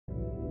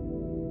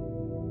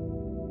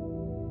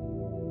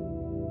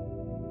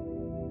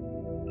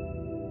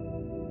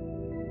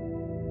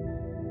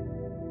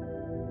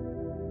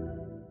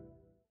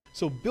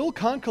So Bill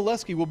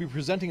Konkolesky will be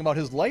presenting about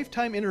his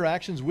lifetime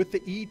interactions with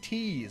the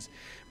ETs.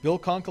 Bill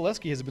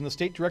Konkolesky has been the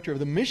state director of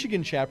the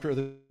Michigan chapter of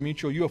the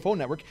Mutual UFO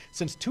Network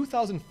since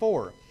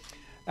 2004.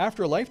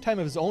 After a lifetime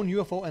of his own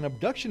UFO and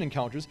abduction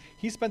encounters,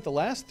 he spent the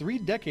last 3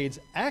 decades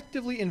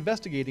actively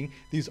investigating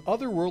these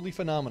otherworldly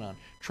phenomena,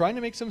 trying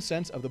to make some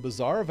sense of the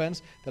bizarre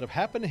events that have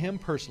happened to him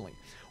personally.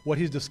 What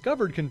he's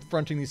discovered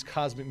confronting these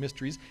cosmic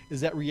mysteries is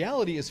that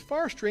reality is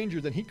far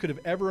stranger than he could have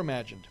ever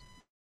imagined.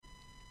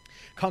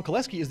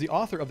 Konkolesky is the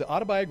author of the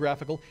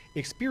autobiographical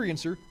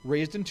Experiencer,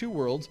 Raised in Two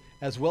Worlds,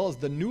 as well as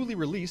the newly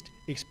released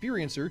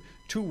Experiencer,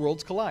 Two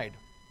Worlds Collide.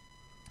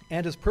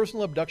 And his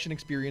personal abduction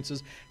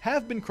experiences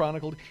have been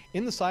chronicled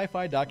in the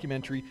sci-fi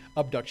documentary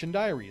Abduction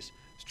Diaries,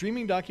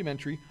 streaming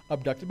documentary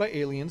Abducted by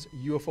Aliens,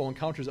 UFO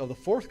Encounters of the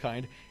Fourth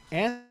Kind,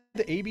 and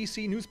the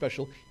ABC news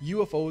special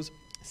UFOs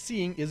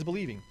Seeing is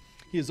Believing.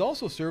 He has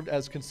also served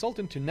as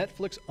consultant to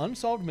Netflix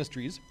Unsolved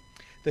Mysteries,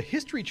 the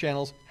History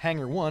Channel's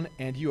Hangar One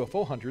and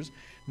UFO Hunters,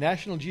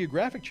 National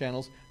Geographic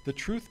Channel's The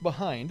Truth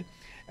Behind,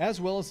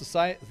 as well as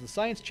the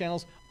Science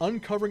Channel's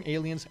Uncovering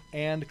Aliens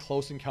and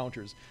Close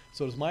Encounters.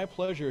 So it's my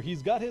pleasure.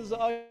 He's got his,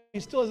 he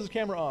still has his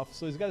camera off,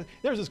 so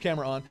there's his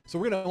camera on. So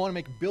we're going to want to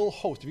make Bill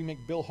host. If you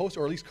make Bill host,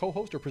 or at least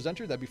co-host or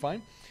presenter, that'd be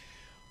fine.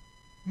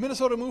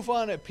 Minnesota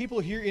MUFON, people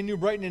here in New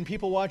Brighton and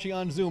people watching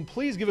on Zoom,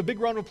 please give a big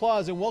round of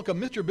applause and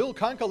welcome Mr. Bill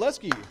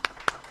Konkolesky.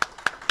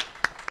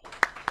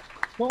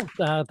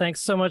 Well,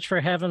 thanks so much for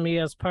having me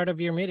as part of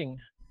your meeting.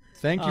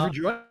 Thank you for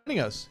joining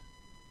us.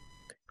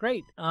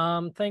 Great.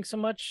 Thanks so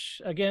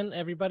much again,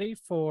 everybody,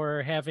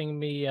 for having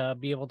me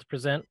be able to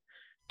present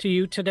to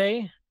you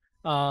today.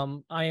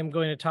 I am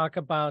going to talk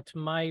about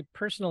my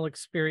personal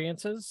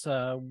experiences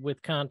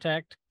with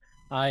contact.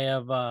 I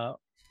have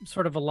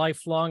sort of a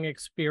lifelong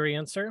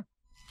experiencer,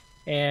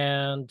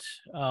 and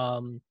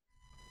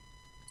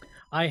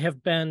I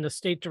have been the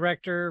state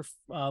director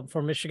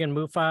for Michigan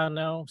MUFON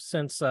now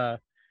since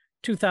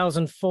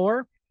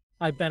 2004.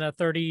 I've been a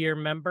 30-year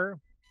member,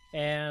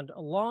 and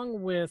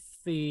along with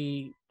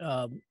the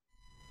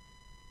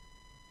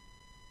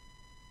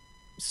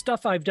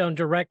stuff I've done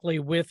directly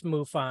with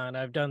MUFON,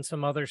 I've done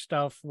some other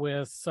stuff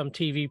with some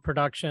TV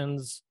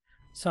productions,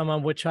 some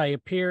on which I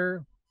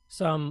appear,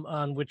 some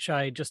on which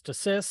I just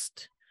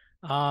assist.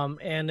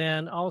 And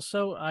then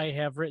also I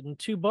have written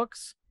 2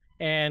 books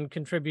and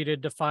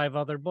contributed to 5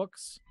 other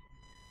books.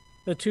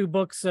 The 2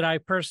 books that I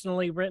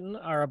personally written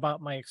are about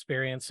my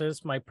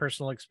experiences, my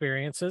personal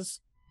experiences.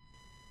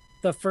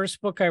 The first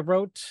book I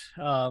wrote,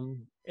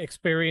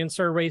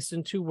 Experiencer, Raised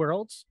in Two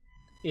Worlds,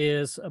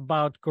 is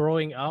about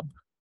growing up,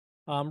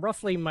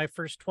 roughly my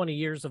first 20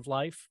 years of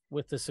life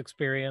with this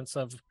experience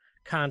of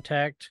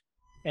contact.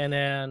 And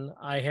then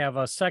I have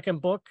a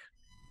second book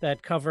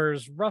that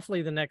covers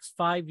roughly the next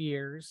 5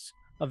 years,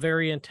 a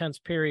very intense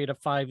period of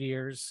 5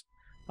 years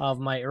of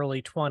my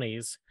early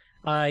 20s.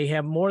 I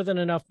have more than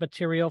enough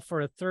material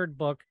for a third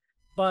book,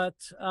 but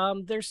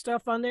there's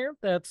stuff on there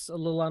that's a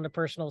little on the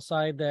personal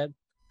side that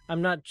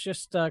I'm not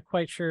just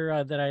quite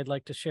sure that I'd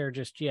like to share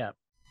just yet.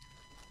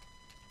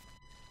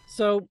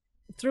 So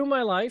through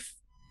my life,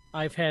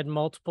 I've had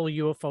multiple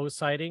UFO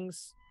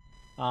sightings,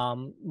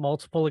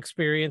 multiple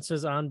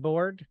experiences on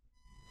board.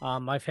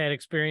 I've had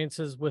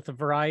experiences with a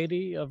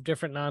variety of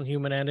different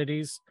non-human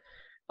entities,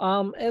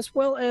 as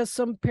well as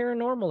some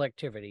paranormal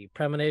activity,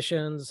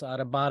 premonitions,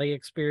 out-of-body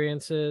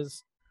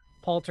experiences,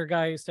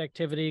 poltergeist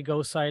activity,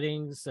 ghost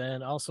sightings,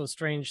 and also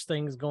strange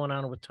things going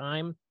on with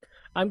time.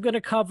 I'm going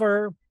to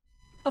cover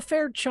a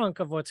fair chunk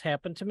of what's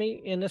happened to me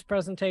in this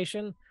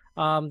presentation.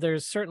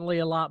 There's certainly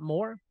a lot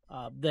more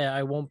that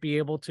I won't be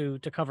able to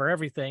cover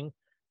everything,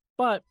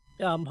 but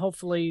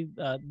hopefully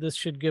this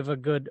should give a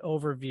good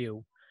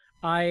overview.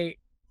 I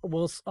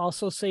will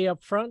also say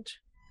up front,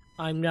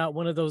 I'm not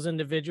one of those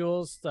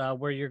individuals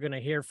where you're going to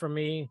hear from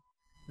me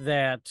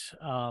that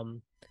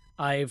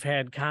I've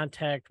had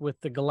contact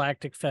with the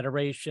Galactic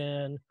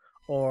Federation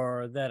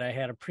or that I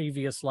had a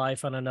previous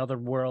life on another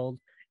world,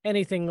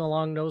 anything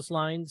along those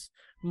lines.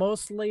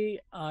 Mostly,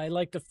 I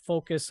like to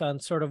focus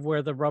on sort of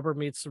where the rubber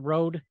meets the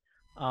road,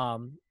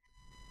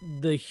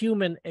 the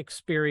human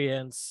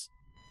experience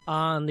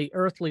on the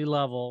earthly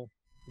level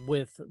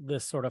with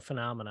this sort of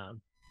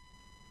phenomenon.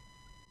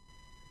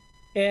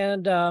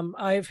 And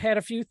I've had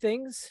a few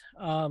things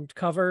to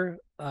cover,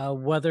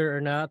 whether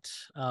or not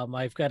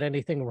I've got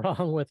anything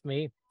wrong with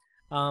me.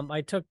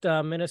 I took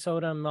the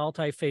Minnesota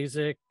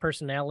Multiphasic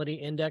Personality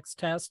Index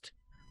test,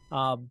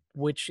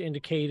 which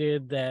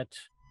indicated that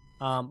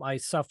I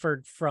have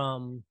suffered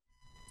from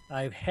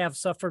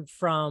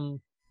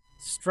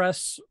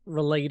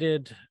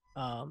stress-related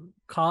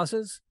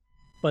causes,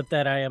 but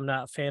that I am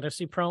not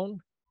fantasy prone.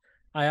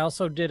 I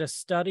also did a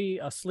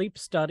sleep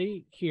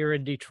study here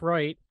in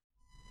Detroit,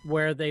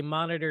 where they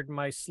monitored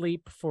my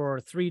sleep for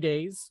 3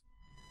 days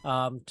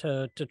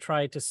to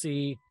try to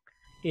see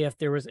if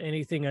there was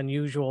anything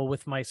unusual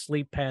with my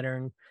sleep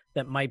pattern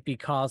that might be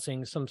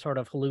causing some sort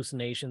of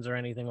hallucinations or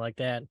anything like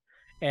that.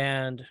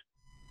 And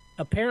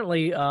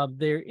apparently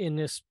there in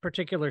this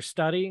particular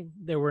study,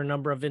 there were a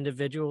number of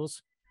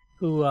individuals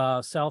who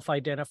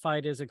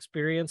self-identified as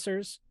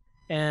experiencers.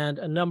 and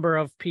a number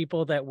of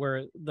people that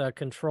were the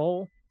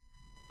control.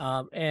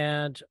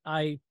 And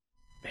I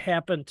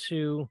happened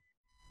to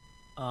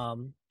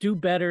do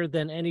better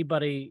than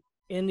anybody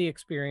in the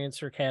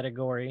experiencer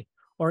category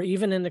or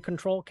even in the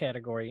control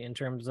category in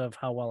terms of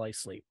how well I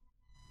sleep.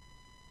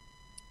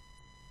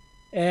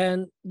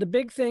 And the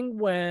big thing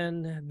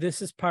when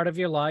this is part of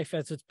your life,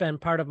 as it's been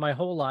part of my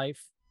whole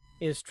life,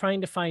 is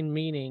trying to find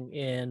meaning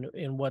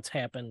in what's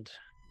happened.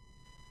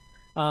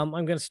 I'm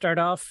going to start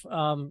off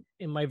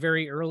in my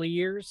very early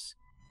years.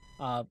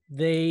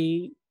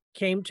 They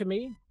came to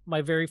me.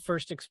 My very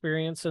first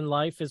experience in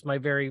life is my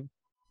very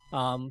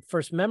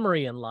first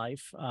memory in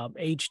life.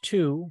 Age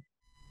 2,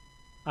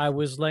 I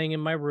was laying in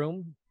my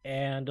room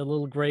and a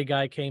little gray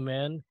guy came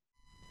in,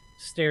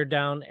 stared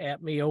down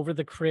at me over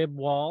the crib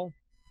wall.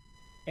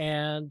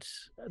 And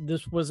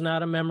this was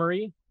not a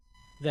memory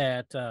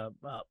that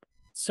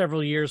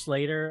several years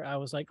later, I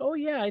was like, oh,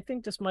 yeah, I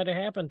think this might have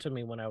happened to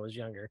me when I was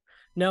younger.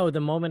 No, the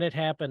moment it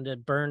happened,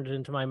 it burned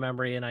into my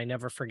memory and I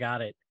never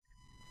forgot it.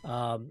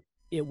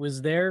 It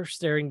was there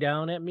staring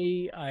down at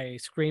me. I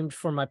screamed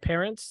for my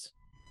parents.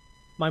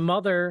 My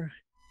mother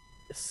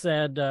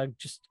said,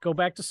 just go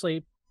back to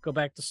sleep, go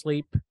back to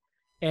sleep.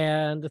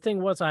 And the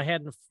thing was, I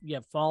hadn't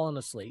yet fallen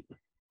asleep.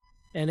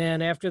 And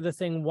then after the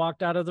thing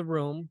walked out of the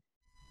room,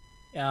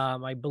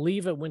 I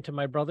believe it went to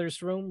my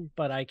brother's room,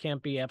 but I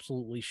can't be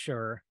absolutely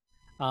sure.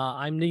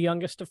 I'm the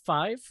youngest of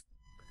 5,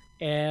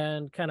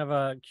 and kind of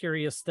a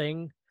curious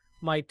thing,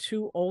 my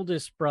 2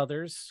 oldest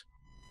brothers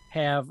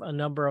have a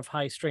number of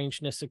high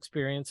strangeness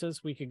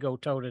experiences. We could go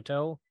toe to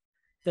toe.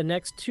 The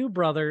next 2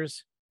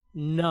 brothers,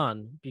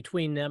 none.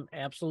 Between them,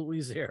 absolutely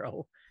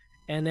 0.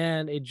 And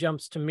then it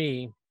jumps to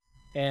me,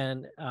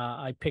 and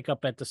I pick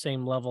up at the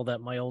same level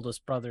that my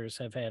oldest brothers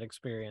have had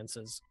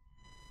experiences.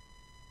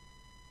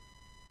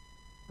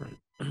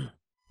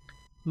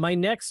 My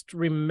next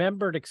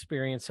remembered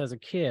experience as a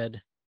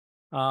kid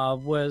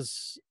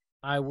was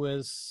I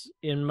was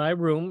in my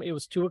room. It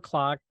was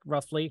 2:00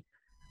 roughly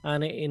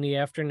in the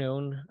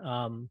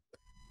afternoon.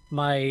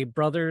 My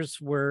brothers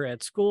were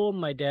at school.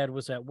 My dad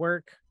was at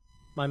work.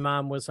 My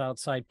mom was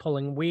outside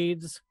pulling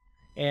weeds,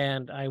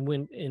 and I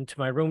went into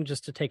my room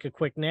just to take a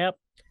quick nap.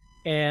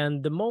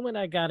 And the moment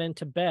I got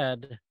into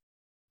bed,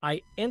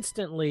 I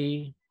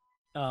instantly,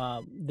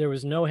 there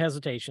was no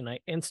hesitation. I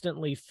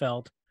instantly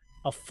felt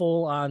a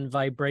full-on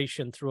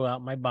vibration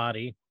throughout my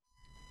body.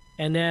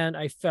 And then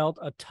I felt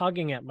a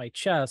tugging at my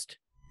chest.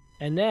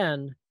 And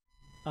then,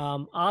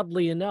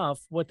 oddly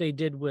enough, what they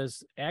did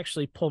was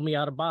actually pull me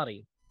out of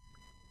body.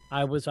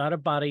 I was out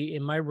of body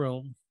in my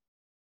room.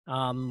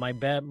 My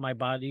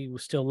body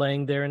was still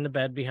laying there in the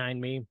bed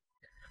behind me.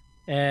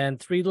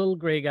 And 3 little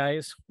gray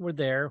guys were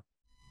there.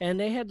 And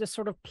they had this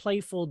sort of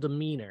playful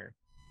demeanor.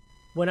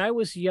 When I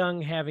was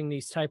young having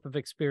these type of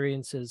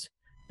experiences,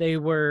 they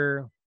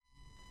were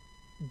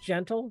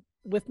gentle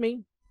with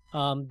me.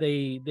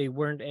 They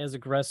weren't as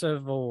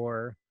aggressive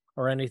or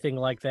anything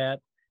like that.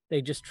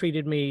 They just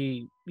treated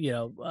me,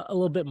 a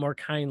little bit more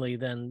kindly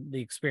than the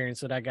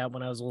experience that I got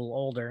when I was a little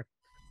older.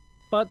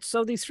 But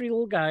so these 3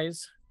 little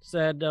guys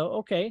said,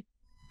 okay,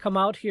 come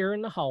out here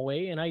in the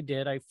hallway. And I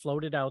did. I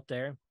floated out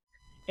there.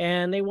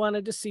 And they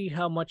wanted to see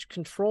how much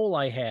control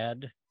I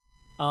had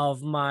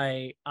of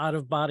my out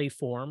of body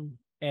form.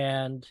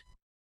 And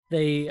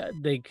they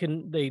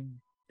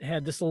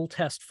had this little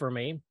test for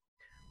me,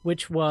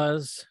 which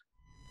was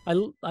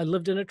I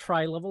lived in a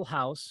tri-level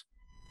house,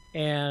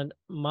 and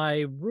my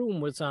room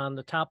was on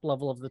the top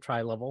level of the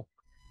tri-level,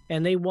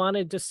 and they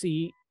wanted to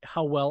see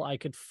how well I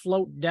could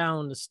float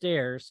down the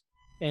stairs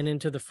and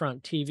into the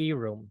front TV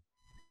room.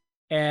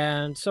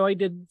 And so I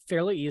did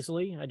fairly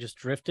easily. I just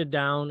drifted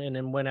down, and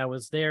then when I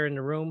was there in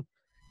the room,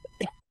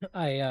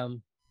 I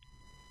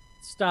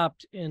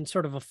stopped in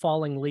sort of a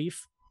falling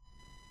leaf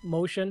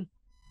motion,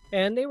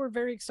 and they were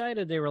very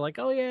excited. They were like,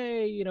 oh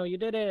yay, you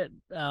did it.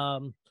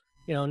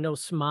 No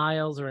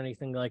smiles or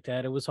anything like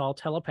that. It was all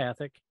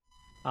telepathic.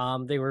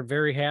 They were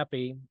very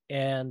happy.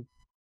 And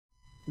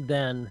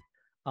then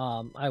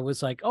I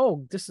was like,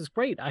 oh, this is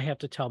great, I have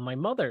to tell my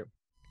mother.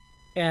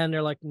 And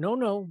they're like,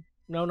 no,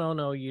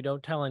 you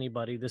don't tell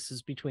anybody, this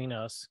is between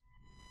us.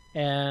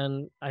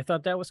 And I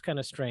thought that was kind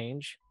of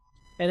strange.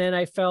 And then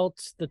I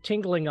felt the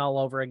tingling all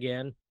over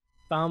again,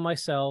 found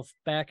myself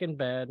back in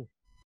bed,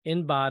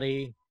 in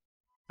body.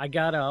 I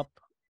got up,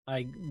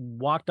 I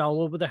walked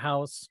all over the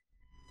house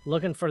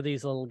looking for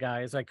these little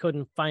guys. I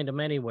couldn't find them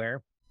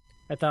anywhere.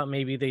 I thought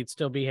maybe they'd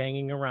still be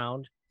hanging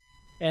around.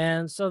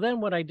 And so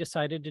then what I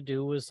decided to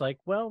do was like,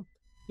 well,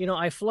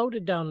 I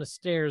floated down the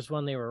stairs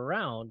when they were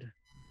around.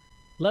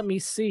 Let me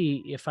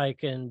see if I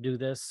can do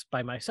this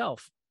by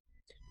myself.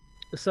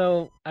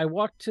 So I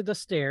walked to the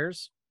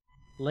stairs,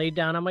 laid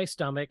down on my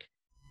stomach,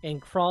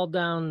 and crawled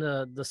down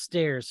the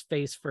stairs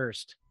face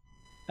first.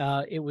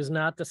 It was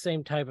not the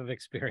same type of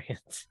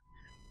experience.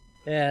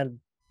 And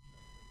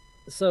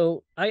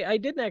so I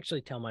didn't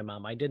actually tell my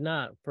mom. I did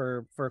not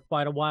for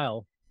quite a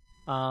while.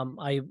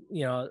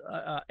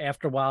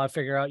 After a while I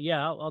figure out,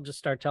 yeah, I'll just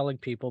start telling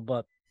people,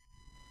 but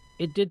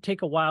it did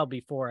take a while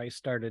before I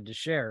started to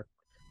share.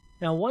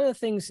 Now, one of the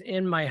things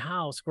in my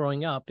house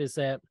growing up is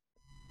that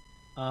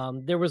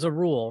there was a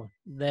rule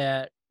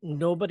that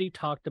nobody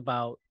talked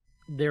about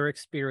their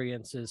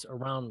experiences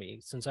around me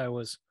since I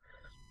was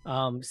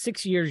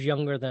 6 years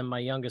younger than my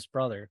youngest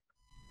brother.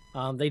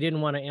 They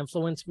didn't want to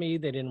influence me.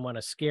 They didn't want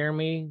to scare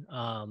me.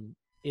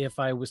 If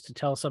I was to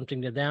tell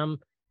something to them,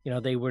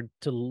 they were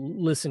to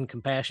listen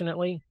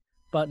compassionately,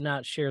 but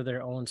not share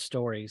their own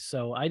stories.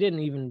 So I didn't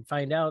even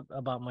find out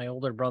about my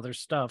older brother's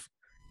stuff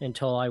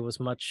until I was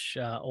much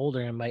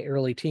older, in my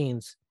early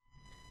teens.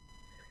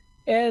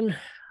 And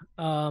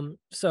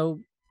so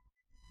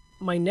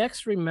my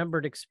next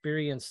remembered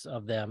experience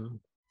of them,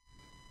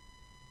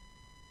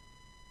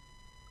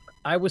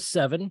 I was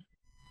 7.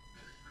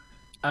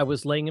 I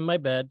was laying in my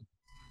bed,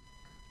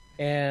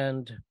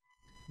 and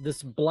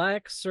this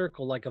black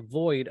circle, like a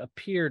void,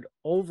 appeared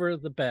over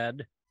the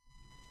bed,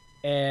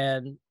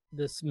 and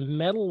this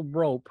metal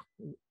rope,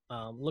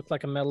 looked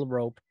like a metal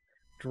rope,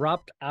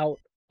 dropped out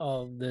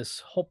of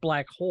this whole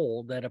black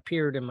hole that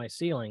appeared in my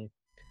ceiling,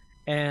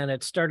 and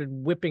it started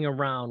whipping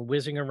around,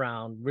 whizzing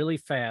around really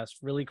fast,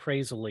 really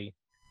crazily,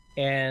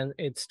 and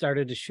it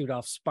started to shoot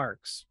off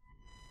sparks.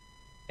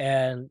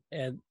 And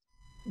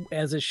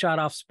as it shot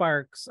off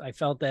sparks, I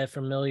felt that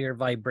familiar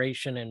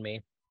vibration in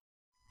me.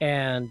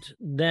 And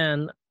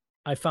then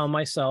I found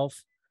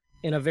myself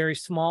in a very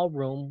small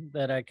room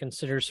that I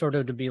consider sort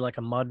of to be like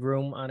a mud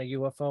room on a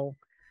UFO,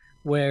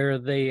 where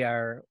they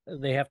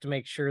have to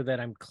make sure that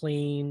I'm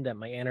clean, that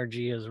my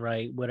energy is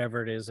right,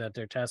 whatever it is that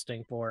they're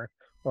testing for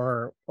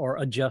or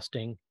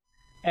adjusting.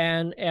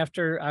 And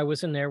after I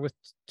was in there with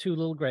 2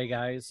 little gray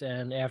guys,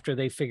 and after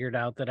they figured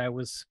out that I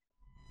was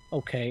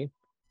okay,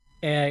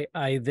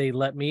 they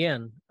let me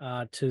in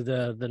to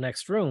the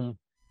next room.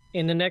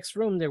 In the next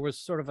room, there was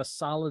sort of a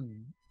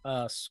solid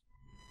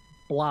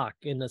block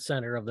in the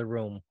center of the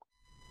room,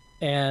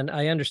 and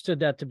I understood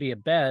that to be a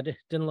bed. It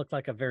didn't look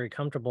like a very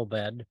comfortable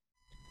bed.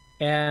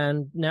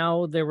 And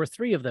now there were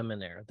 3 of them in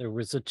there. There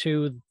was the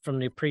 2 from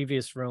the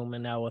previous room,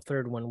 and now a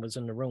third one was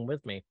in the room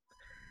with me.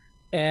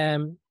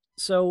 And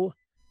so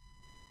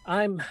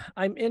I'm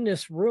in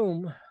this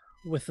room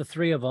with the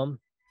 3 of them,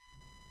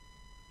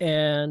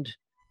 and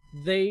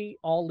they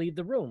all leave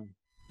the room.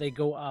 They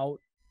go out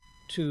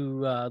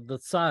to the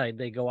side.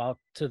 They go out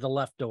to the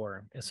left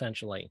door,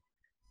 essentially.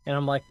 And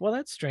I'm like, well,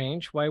 that's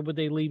strange. Why would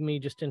they leave me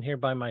just in here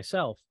by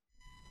myself,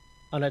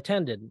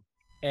 unattended?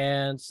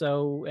 And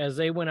so as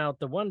they went out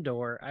the one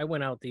door, I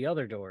went out the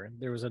other door.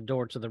 There was a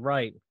door to the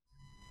right.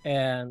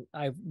 And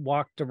I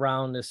walked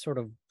around this sort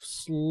of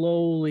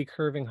slowly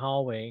curving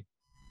hallway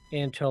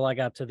until I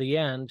got to the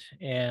end.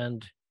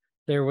 And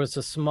there was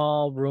a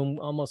small room,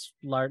 almost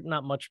large,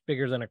 not much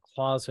bigger than a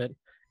closet.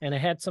 And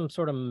it had some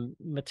sort of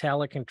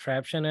metallic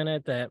contraption in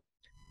it that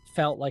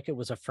felt like it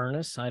was a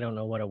furnace. I don't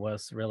know what it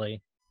was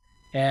really.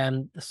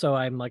 And so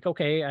I'm like,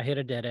 okay, I hit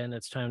a dead end.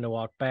 It's time to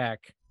walk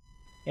back.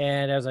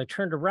 And as I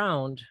turned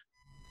around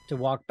to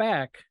walk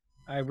back,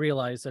 I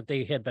realized that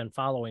they had been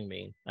following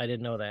me. I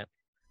didn't know that.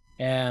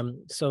 And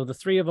so the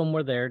 3 of them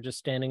were there just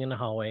standing in the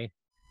hallway,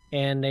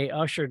 and they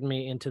ushered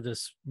me into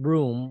this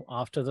room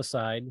off to the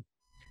side.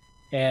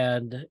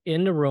 And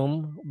in the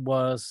room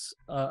was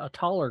a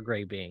taller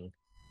gray being.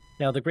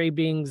 Now, the gray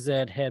beings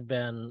that had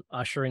been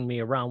ushering me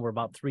around were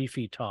about 3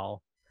 feet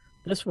tall.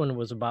 This one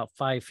was about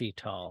 5 feet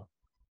tall.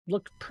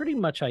 Looked pretty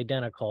much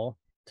identical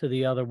to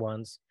the other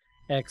ones,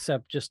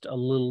 except just a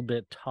little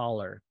bit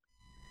taller.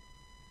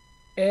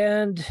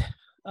 And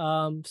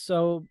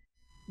so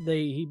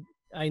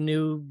I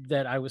knew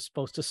that I was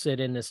supposed to sit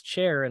in this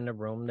chair in the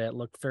room that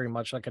looked very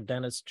much like a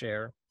dentist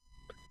chair,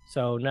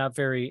 so not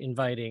very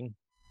inviting.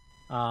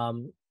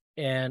 And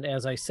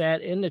as I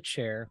sat in the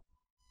chair,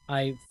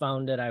 I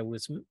found that I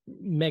was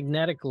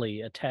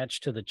magnetically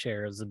attached to the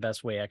chair, is the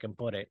best way I can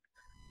put it.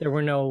 There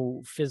were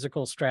no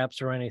physical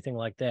straps or anything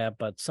like that,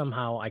 but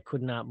somehow I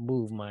could not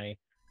move my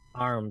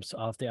arms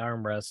off the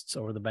armrests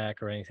or the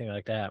back or anything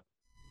like that.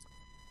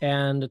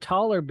 And the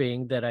taller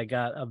being that I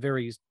got a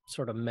very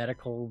sort of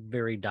medical,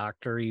 very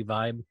doctor-y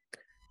vibe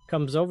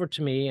comes over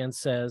to me and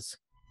says,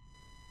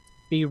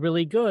 "Be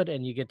really good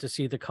and you get to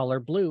see the color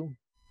blue."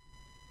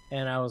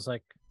 And I was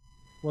like,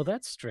 well,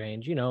 that's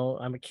strange.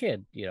 I'm a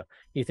kid. You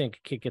think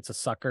a kid gets a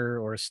sucker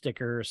or a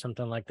sticker or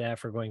something like that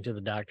for going to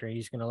the doctor, and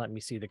he's going to let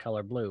me see the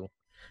color blue.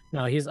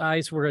 Now, his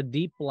eyes were a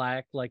deep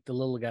black, like the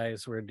little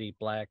guys were a deep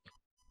black.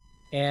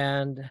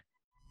 And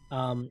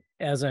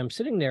as I'm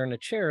sitting there in a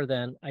chair,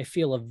 then I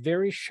feel a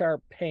very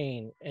sharp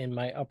pain in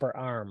my upper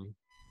arm.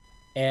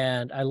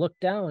 And I look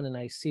down and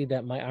I see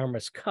that my arm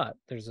is cut.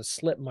 There's a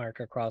slit mark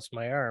across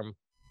my arm.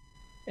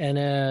 And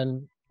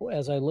then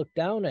as I look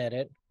down at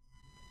it,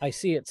 I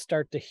see it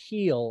start to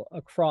heal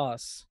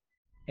across,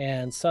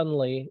 and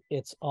suddenly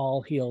it's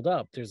all healed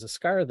up. There's a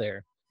scar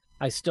there.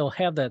 I still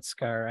have that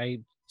scar. I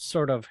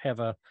sort of have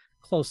a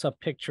close-up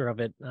picture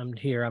of it. I'm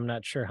here. I'm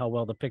not sure how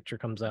well the picture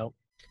comes out.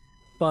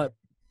 But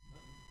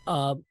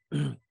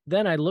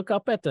then I look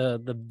up at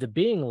the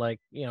being like,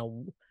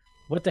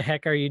 what the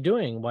heck are you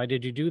doing? Why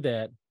did you do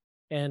that?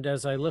 And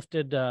as I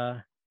lifted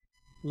up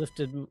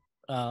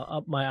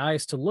my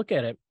eyes to look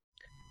at it,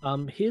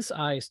 His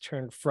eyes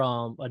turned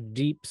from a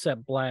deep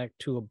set black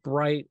to a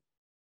bright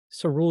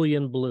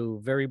cerulean blue,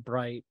 very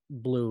bright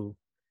blue.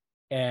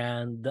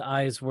 And the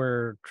eyes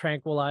were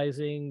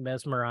tranquilizing,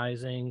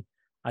 mesmerizing.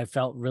 I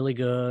felt really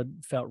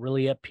good, felt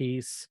really at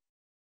peace.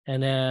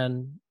 And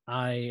then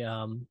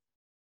I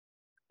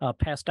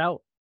passed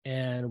out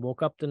and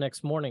woke up the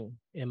next morning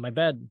in my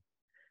bed.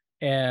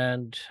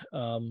 And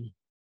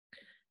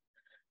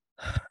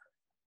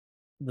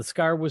the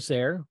scar was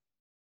there.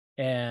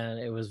 And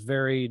it was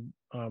very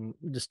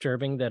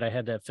disturbing that I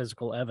had that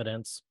physical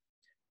evidence.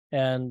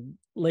 And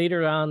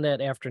later on that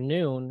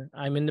afternoon,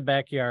 I'm in the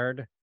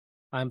backyard.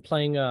 I'm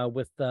playing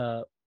with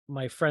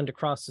my friend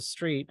across the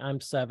street. I'm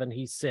 7,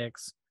 he's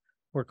 6.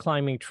 We're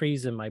climbing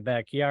trees in my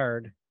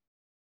backyard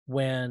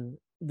when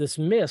this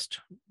mist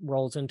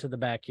rolls into the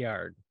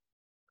backyard.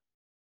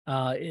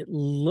 It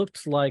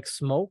looked like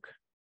smoke,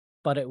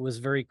 but it was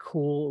very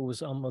cool. It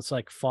was almost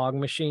like fog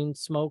machine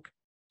smoke.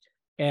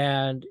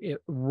 And it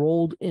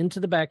rolled into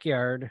the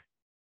backyard.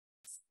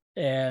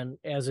 And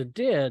as it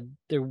did,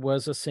 there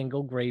was a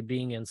single gray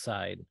being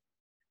inside.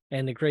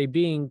 And the gray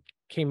being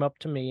came up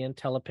to me and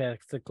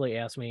telepathically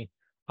asked me,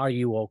 "Are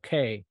you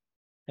okay?"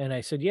 And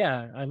I said,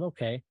 "Yeah, I'm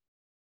okay."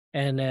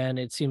 And then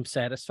it seemed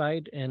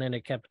satisfied, and then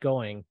it kept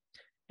going.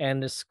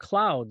 And this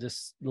cloud,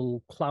 this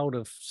little cloud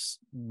of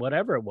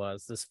whatever it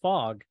was, this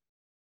fog,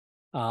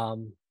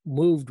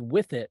 moved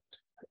with it.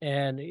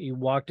 And he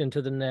walked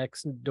into the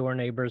next door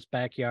neighbor's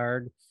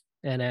backyard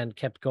and then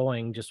kept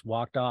going, just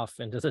walked off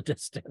into the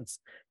distance,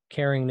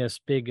 carrying this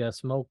big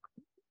smoke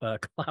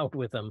cloud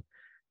with him.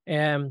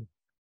 And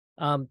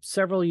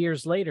several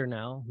years later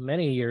now,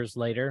 many years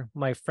later,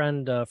 my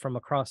friend from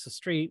across the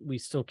street, we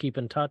still keep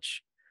in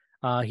touch.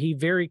 He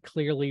very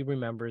clearly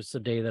remembers the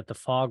day that the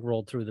fog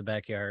rolled through the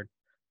backyard.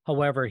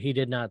 However, he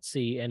did not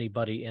see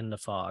anybody in the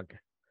fog.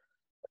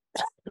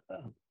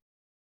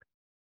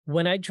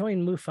 When I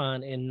joined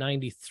MUFON in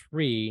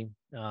 93,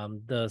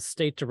 the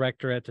state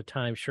director at the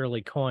time,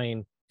 Shirley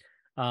Coyne,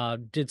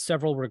 did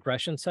several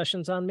regression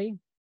sessions on me.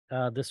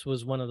 This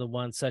was one of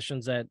the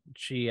sessions that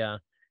she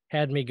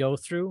had me go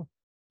through.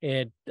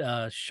 It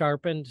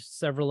sharpened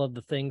several of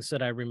the things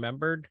that I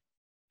remembered,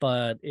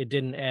 but it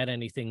didn't add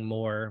anything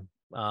more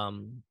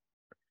than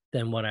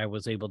what I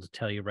was able to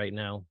tell you right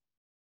now.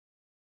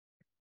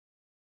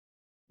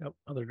 Oh,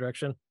 other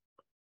direction.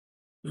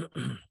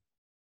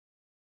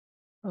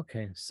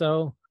 Okay,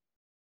 so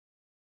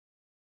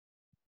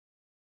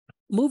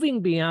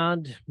moving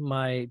beyond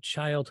my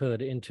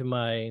childhood into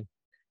my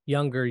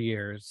younger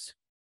years,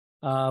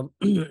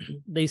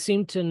 they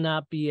seem to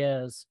not be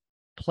as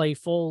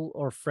playful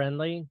or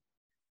friendly.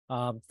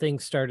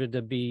 Things started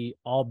to be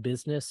all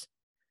business.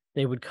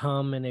 They would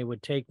come and they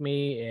would take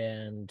me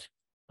and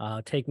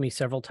take me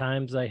several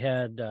times.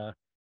 There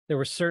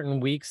were certain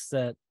weeks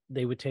that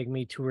they would take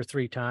me 2 or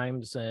 3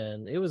 times,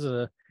 and it was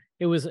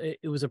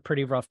a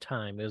pretty rough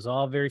time. It was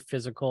all very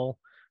physical.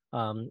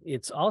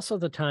 It's also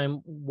the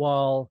time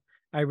while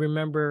I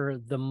remember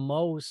the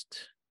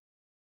most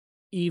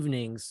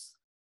evenings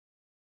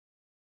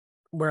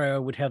where I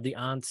would have the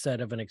onset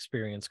of an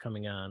experience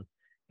coming on.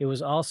 It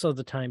was also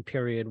the time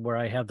period where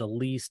I have the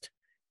least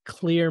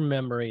clear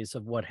memories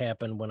of what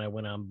happened when I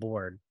went on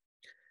board.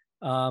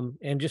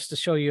 And just to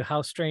show you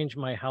how strange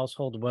my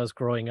household was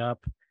growing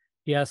up,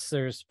 yes,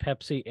 there's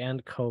Pepsi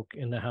and Coke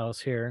in the house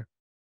here.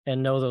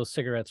 And no, those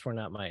cigarettes were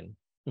not mine.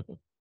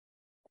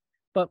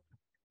 But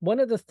one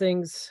of the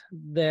things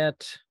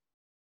that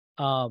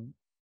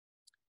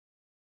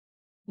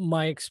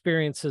my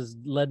experiences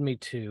led me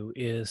to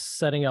is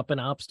setting up an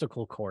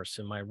obstacle course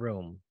in my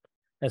room,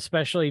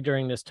 especially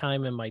during this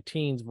time in my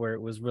teens where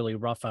it was really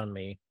rough on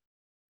me.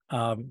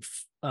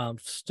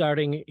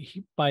 Starting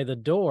by the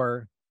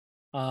door,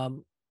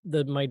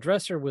 my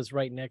dresser was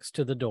right next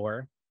to the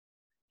door.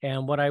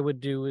 And what I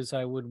would do is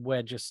I would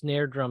wedge a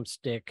snare drum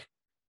stick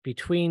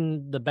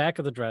between the back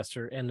of the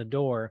dresser and the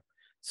door.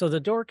 So the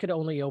door could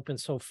only open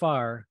so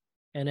far.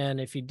 And then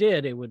if you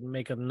did, it would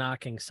make a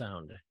knocking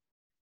sound.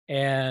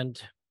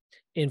 And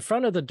in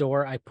front of the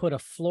door, I put a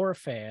floor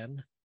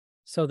fan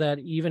so that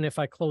even if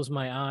I close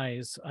my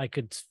eyes, I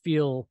could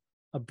feel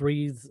the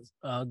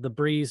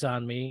breeze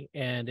on me.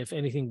 And if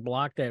anything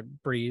blocked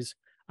that breeze,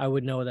 I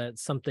would know that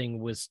something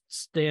was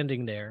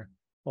standing there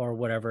or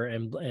whatever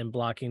and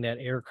blocking that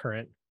air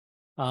current.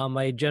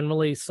 I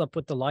generally slept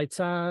with the lights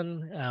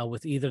on,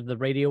 with either the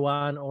radio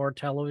on or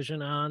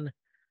television on.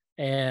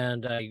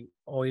 And I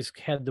always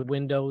had the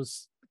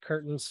windows,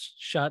 curtains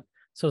shut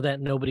so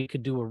that nobody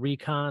could do a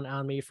recon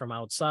on me from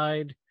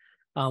outside.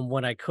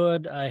 When I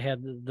could, I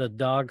had the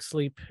dog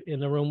sleep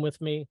in the room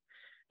with me.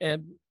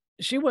 And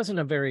she wasn't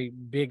a very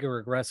big or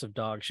aggressive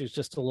dog. She was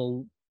just a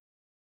little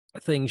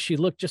thing. She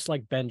looked just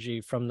like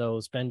Benji from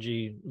those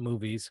Benji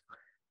movies.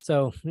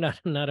 So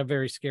not a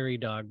very scary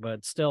dog,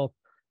 but still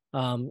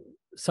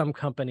some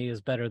company is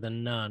better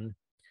than none.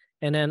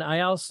 And then I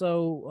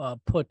also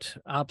put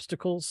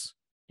obstacles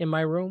in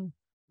my room.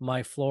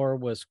 My floor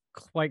was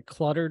quite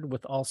cluttered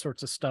with all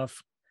sorts of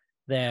stuff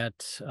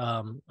that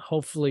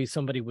hopefully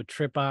somebody would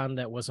trip on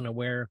that wasn't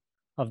aware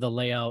of the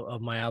layout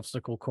of my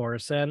obstacle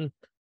course, and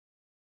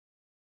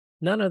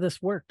none of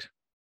this worked.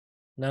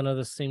 None of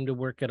this seemed to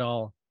work at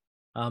all.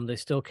 They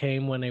still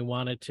came when they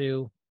wanted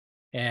to,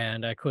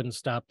 and I couldn't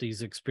stop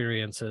these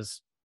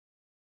experiences.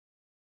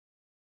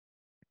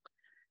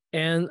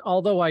 And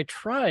although I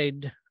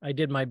tried, I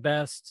did my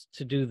best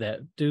to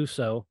do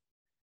so.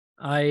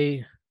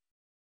 I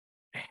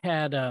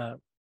had a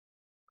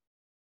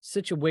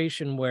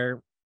situation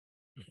where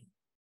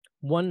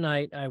one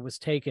night I was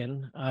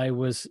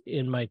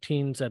in my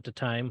teens at the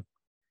time,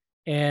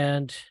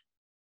 and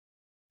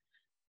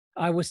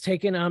I was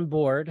taken on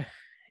board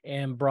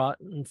and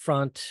brought in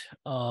front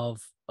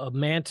of a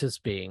mantis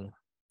being.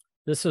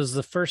 This was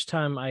the first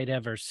time I'd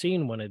ever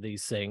seen one of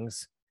these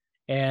things.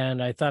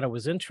 And I thought it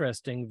was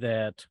interesting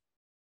that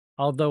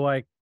although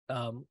I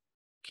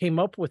came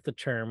up with the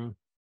term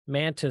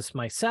mantis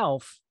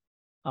myself,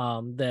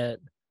 that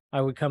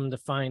I would come to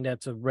find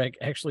that's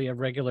actually a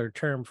regular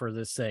term for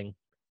this thing.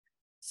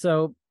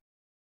 So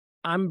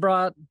I'm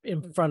brought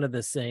in front of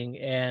this thing,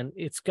 and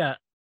it's got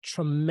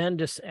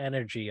tremendous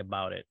energy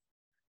about it.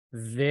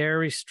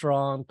 Very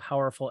strong,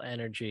 powerful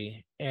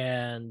energy.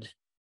 And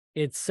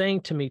it's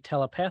saying to me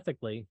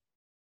telepathically,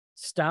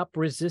 stop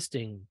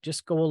resisting,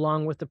 just go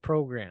along with the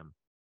program.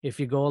 If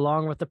you go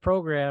along with the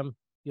program,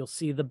 you'll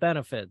see the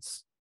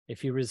benefits.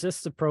 If you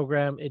resist the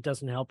program, it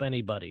doesn't help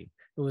anybody.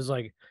 It was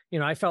like,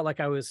 I felt like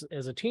I was,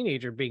 as a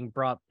teenager, being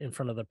brought in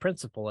front of the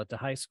principal at the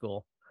high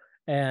school.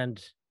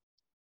 And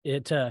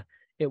it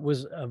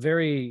was a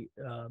very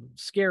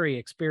scary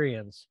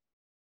experience.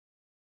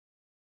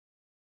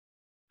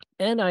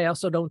 And I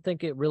also don't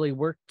think it really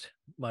worked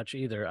much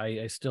either.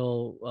 I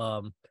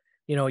still,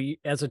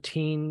 as a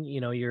teen,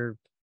 you're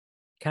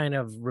kind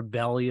of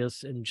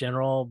rebellious in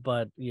general,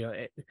 but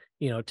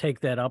take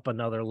that up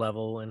another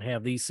level and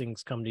have these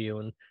things come to you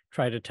and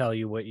try to tell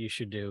you what you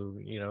should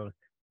do.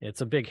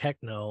 It's a big heck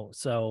no.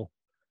 So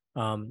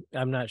I'm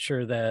not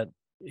sure that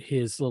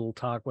his little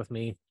talk with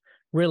me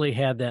really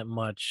had that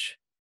much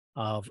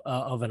of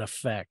an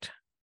effect.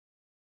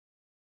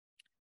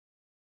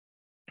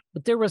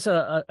 But there was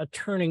a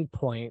turning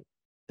point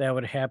that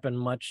would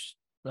happen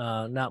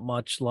not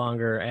much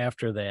longer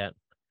after that.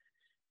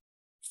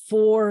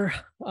 For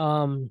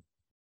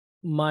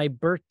my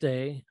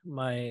birthday,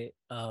 it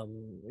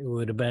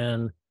would have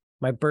been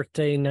my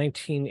birthday,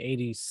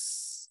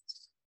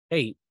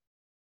 1988.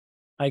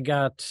 I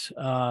got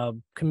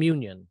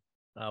communion,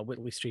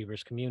 Whitley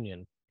Strieber's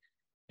communion.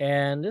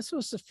 And this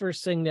was the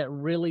first thing that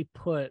really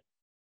put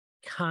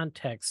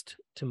context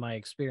to my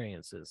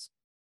experiences.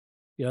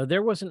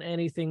 There wasn't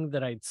anything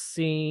that I'd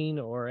seen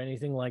or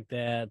anything like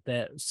that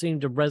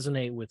seemed to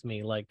resonate with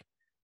me like,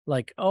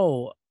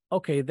 oh,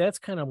 okay, that's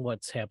kind of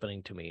what's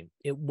happening to me.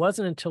 It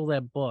wasn't until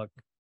that book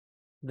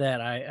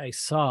that I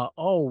saw,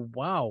 oh,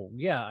 wow,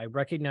 yeah, I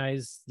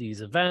recognize these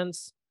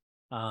events.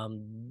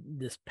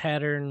 This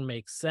pattern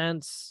makes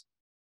sense.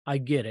 I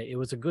get it. It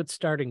was a good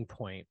starting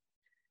point.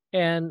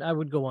 And I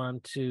would go on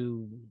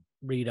to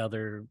read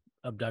other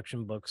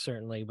abduction books,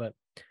 certainly. But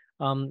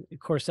of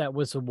course, that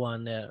was the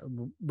one that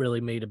really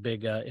made a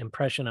big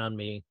impression on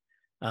me,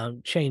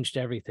 changed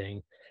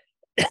everything.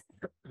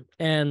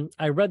 And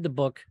I read the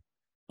book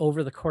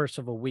over the course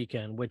of a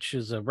weekend, which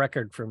is a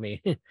record for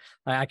me.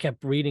 I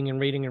kept reading and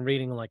reading and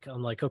reading.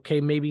 I'm like, okay,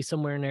 maybe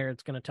somewhere in there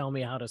it's going to tell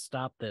me how to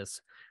stop this.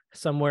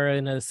 Somewhere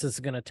in this is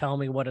going to tell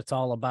me what it's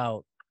all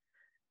about.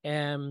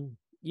 And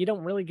you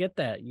don't really get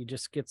that. You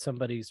just get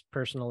somebody's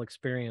personal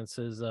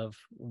experiences of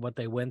what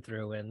they went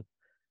through. And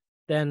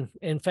then,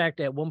 in fact,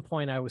 at one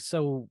point I was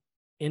so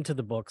into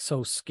the book,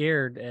 so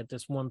scared at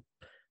this one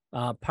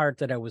part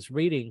that I was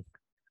reading,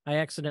 I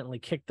accidentally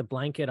kicked the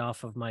blanket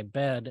off of my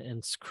bed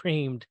and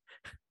screamed,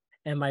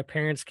 and my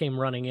parents came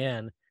running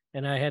in,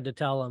 and I had to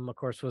tell them, of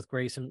course, with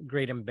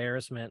great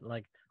embarrassment,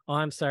 like, oh,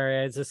 I'm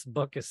sorry, this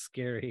book is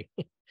scary.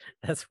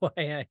 That's why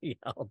I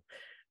yelled.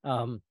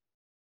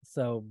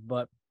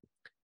 But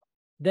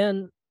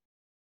then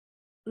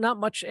not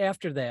much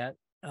after that,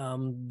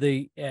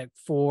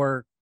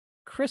 for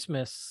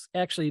Christmas,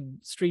 actually,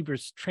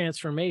 Strieber's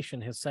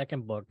Transformation, his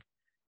second book,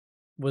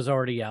 was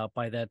already out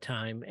by that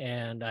time,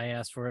 and I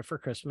asked for it for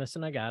Christmas,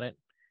 and I got it.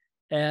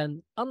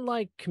 And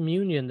unlike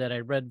Communion that I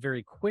read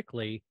very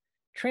quickly,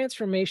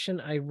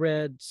 Transformation I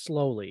read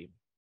slowly.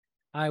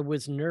 I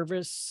was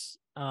nervous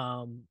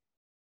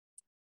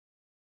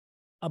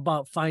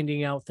about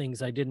finding out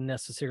things I didn't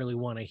necessarily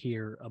want to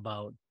hear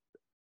about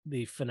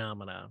the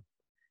phenomena.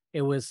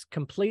 It was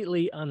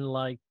completely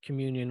unlike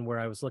Communion, where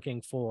I was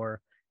looking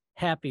for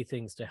happy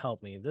things to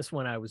help me. This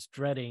one I was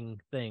dreading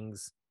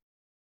things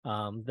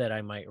that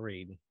I might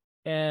read.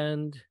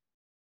 And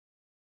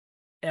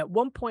at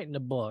one point in the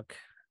book,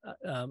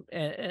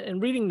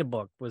 and reading the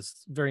book was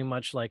very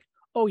much like,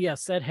 oh,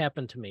 yes, that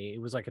happened to me.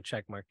 It was like a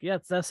check mark.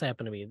 Yes, that's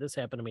happened to me. This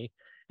happened to me.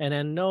 And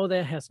then, no,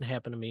 that hasn't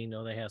happened to me.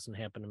 No, that hasn't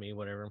happened to me,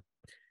 whatever.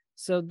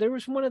 So there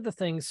was one of the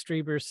things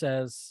Strieber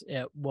says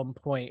at one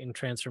point in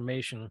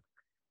Transformation,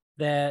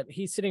 that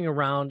he's sitting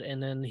around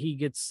and then he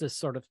gets this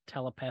sort of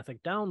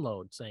telepathic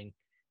download saying,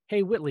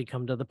 hey, Whitley,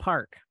 come to the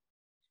park.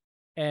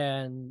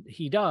 And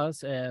he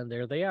does, and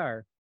there they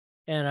are.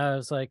 And I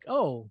was like,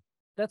 oh,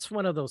 that's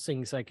one of those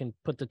things I can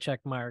put the check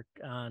mark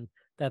on.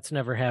 That's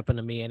never happened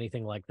to me,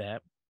 anything like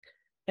that.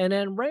 And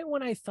then right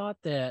when I thought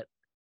that,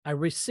 I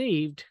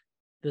received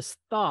this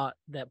thought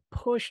that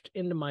pushed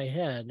into my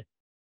head.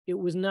 It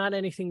was not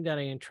anything that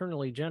I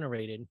internally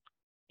generated.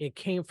 It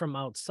came from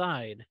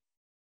outside,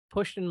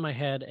 pushed in my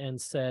head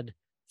and said,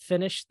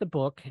 finish the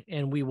book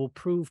and we will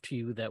prove to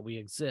you that we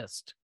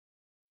exist.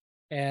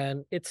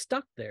 And it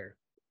stuck there.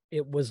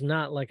 It was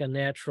not like a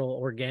natural,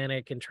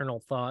 organic internal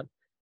thought.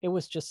 It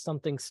was just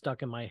something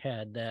stuck in my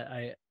head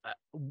that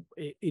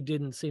it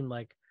didn't seem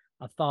like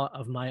a thought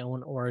of my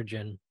own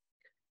origin.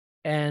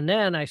 And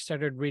then I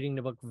started reading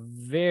the book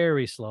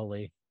very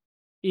slowly,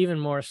 even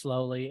more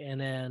slowly. And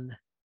then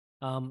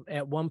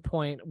at one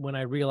point, when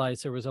I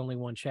realized there was only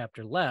one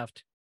chapter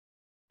left,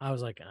 I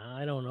was like,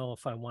 I don't know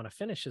if I want to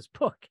finish this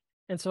book.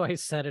 And so I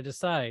set it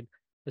aside.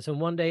 I said,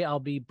 one day I'll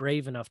be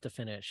brave enough to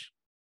finish.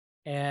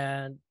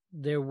 And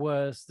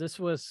this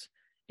was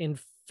in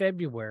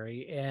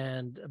February,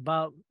 and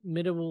about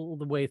middle of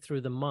the way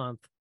through the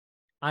month,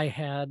 I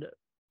had,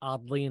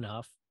 oddly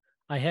enough,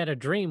 I had a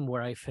dream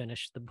where I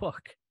finished the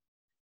book.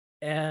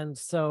 And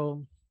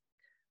so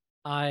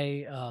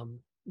I'm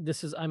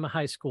a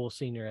high school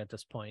senior at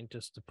this point,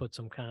 just to put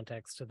some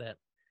context to that.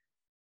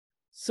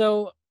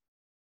 So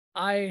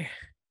I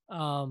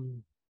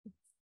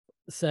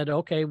said,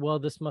 okay, well,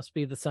 this must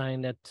be the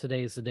sign that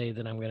today's the day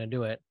that I'm going to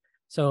do it.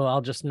 So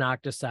I'll just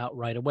knock this out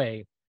right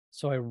away.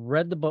 So I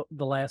read the book,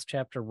 the last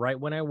chapter, right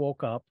when I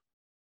woke up.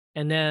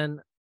 And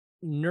then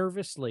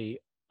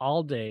nervously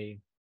all day,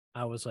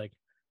 I was like,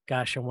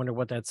 gosh, I wonder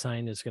what that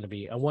sign is going to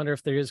be. I wonder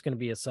if there is going to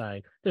be a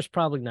sign. There's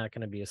probably not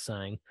going to be a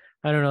sign.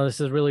 I don't know.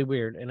 This is really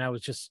weird. And I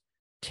was just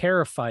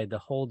terrified the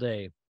whole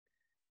day.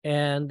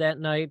 And that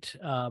night,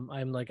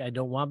 I'm like, I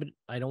don't want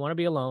to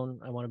be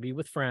alone. I want to be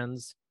with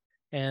friends.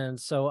 And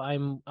so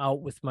I'm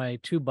out with my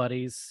two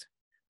buddies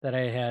that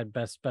I had,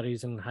 best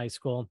buddies in high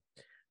school.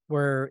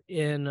 We're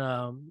in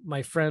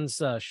my friend's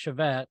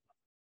Chevette.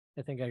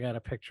 I think I got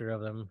a picture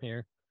of them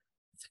here.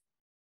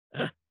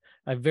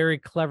 I very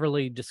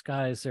cleverly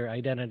disguised their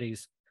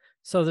identities.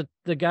 So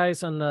the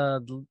guys on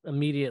the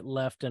immediate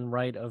left and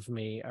right of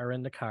me are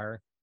in the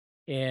car,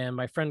 and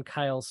my friend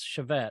Kyle's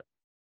Chevette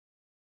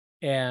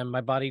and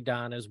my buddy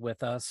Don is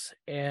with us,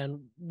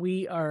 and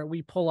we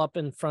pull up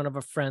in front of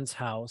a friend's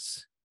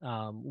house,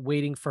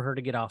 waiting for her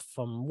to get off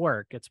from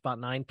work. It's about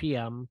 9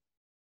 p.m.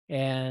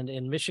 And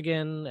in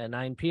Michigan at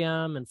 9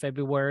 p.m. in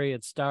February,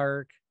 it's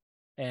dark,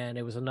 and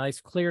it was a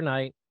nice clear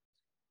night.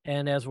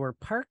 And as we're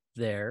parked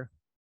there,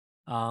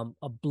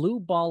 a blue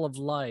ball of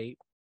light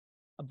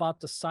about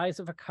the size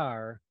of a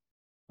car,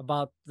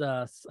 about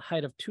the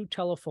height of two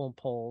telephone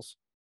poles,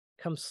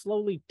 comes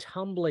slowly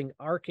tumbling,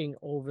 arcing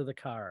over the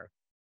car.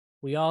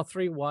 We all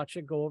three watch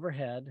it go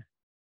overhead.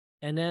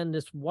 And then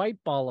this white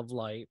ball of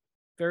light,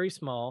 very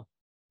small,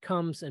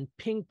 comes and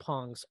ping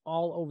pongs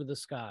all over the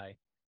sky,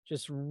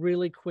 just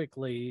really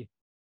quickly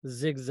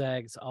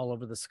zigzags all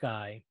over the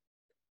sky.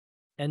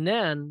 And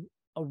then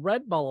a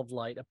red ball of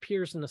light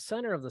appears in the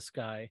center of the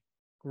sky,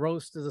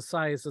 grows to the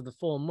size of the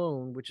full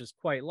moon, which is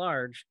quite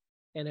large,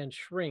 and then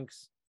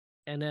shrinks,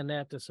 and then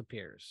that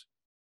disappears.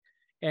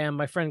 And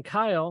my friend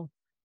Kyle,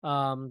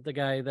 the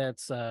guy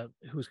that's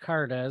whose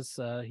car it is,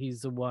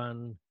 he's the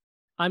one.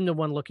 I'm the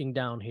one looking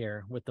down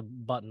here with the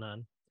button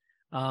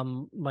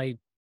on. My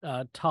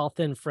tall,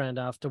 thin friend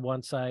off to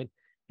one side.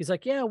 He's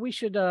like, yeah, we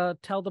should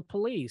tell the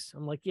police.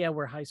 I'm like, yeah,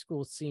 we're high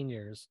school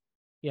seniors.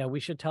 Yeah,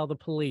 we should tell the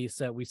police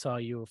that we saw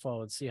a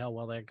UFO and see how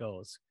well that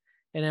goes.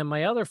 And then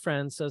my other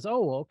friend says,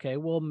 oh, okay,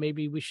 well,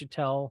 maybe we should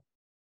tell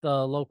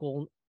the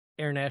local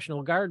Air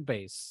National Guard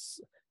base.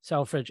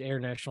 Selfridge Air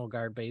National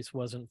Guard base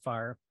wasn't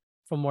far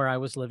from where I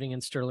was living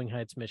in Sterling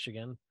Heights,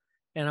 Michigan.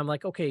 And I'm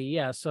like, okay,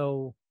 yeah,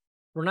 so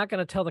we're not going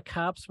to tell the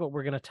cops, but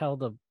we're going to tell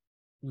the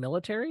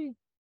military?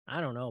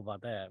 I don't know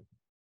about that.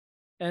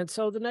 And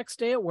so the next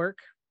day at work,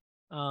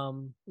 I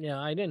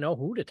didn't know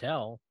who to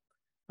tell.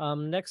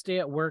 Next day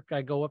at work,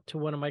 I go up to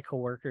one of my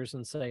coworkers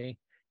and say,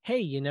 hey,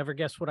 you never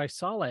guess what I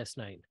saw last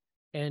night.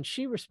 And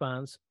she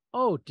responds,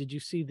 oh, did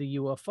you see the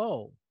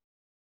UFO?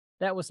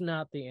 That was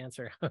not the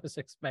answer I was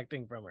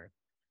expecting from her.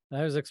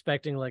 I was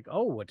expecting like,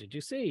 oh, what did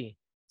you see?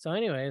 So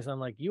anyways,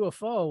 I'm like,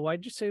 UFO,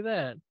 why'd you say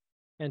that?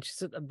 And she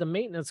said, the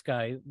maintenance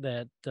guy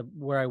that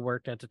where I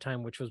worked at the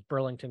time, which was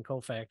Burlington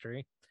Coal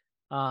Factory,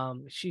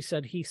 she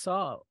said he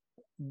saw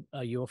a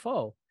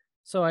UFO.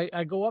 So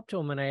I go up to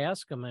him and I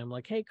ask him, I'm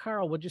like, hey,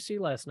 Carl, what'd you see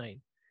last night?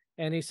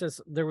 And he says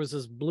there was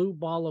this blue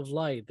ball of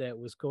light that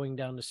was going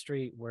down the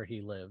street where he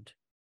lived.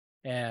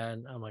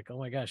 And I'm like, oh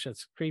my gosh,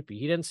 that's creepy.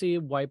 He didn't see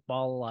a white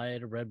ball of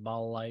light, a red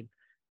ball of light,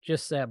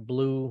 just that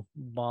blue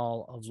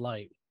ball of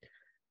light.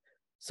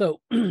 So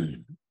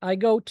I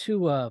go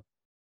to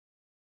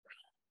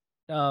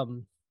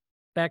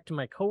back to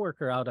my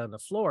coworker out on the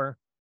floor,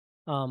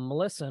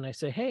 Melissa, and I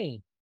say,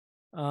 hey,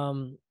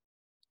 I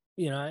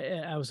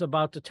was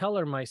about to tell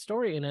her my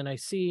story, and then I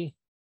see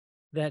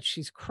that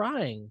she's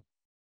crying.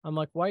 I'm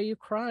like, why are you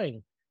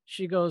crying?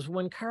 She goes,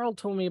 when Carl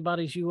told me about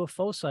his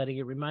UFO sighting,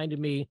 it reminded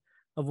me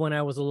of when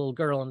I was a little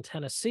girl in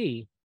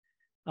Tennessee.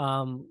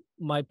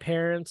 My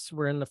parents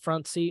were in the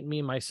front seat, me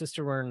and my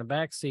sister were in the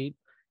back seat.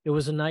 It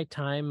was a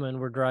nighttime and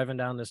we're driving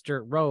down this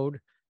dirt road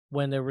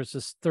when there was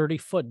this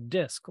 30-foot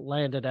disc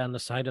landed on the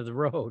side of the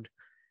road.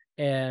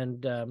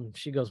 And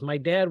she goes, my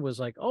dad was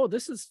like, oh,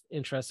 this is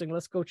interesting.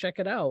 Let's go check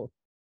it out.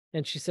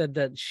 And she said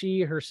that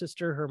she, her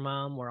sister, her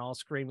mom were all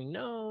screaming,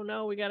 no,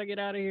 no, we got to get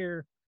out of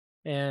here.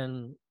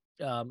 And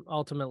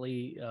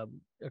ultimately,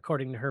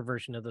 according to her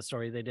version of the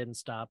story, they didn't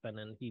stop. And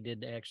then he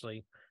did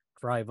actually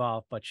drive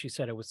off. But she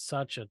said it was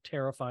such a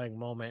terrifying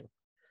moment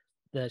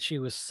that she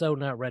was so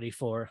not ready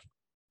for,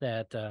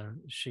 that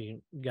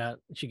she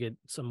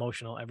gets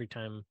emotional every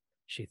time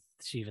she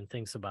even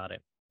thinks about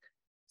it.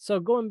 So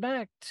going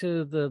back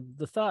to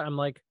the thought, I'm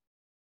like,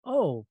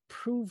 oh,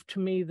 prove to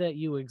me that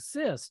you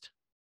exist.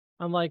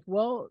 I'm like,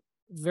 well,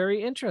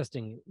 very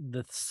interesting.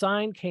 The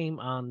sign came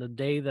on the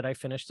day that I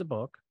finished the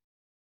book.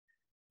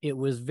 It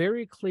was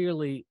very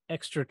clearly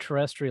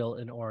extraterrestrial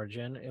in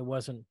origin. It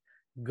wasn't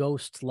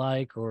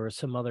ghost-like or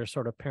some other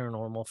sort of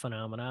paranormal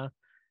phenomena.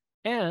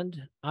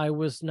 And I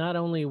was not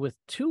only with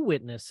two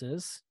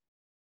witnesses,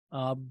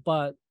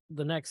 but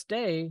the next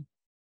day,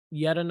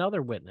 yet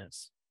another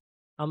witness.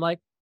 I'm like,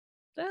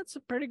 that's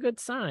a pretty good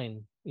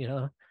sign, you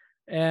know?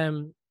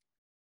 And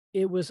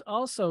it was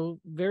also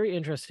very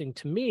interesting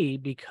to me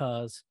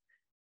because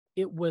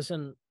it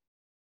wasn't,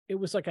 it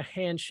was like a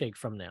handshake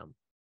from them.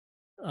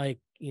 Like,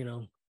 you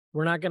know,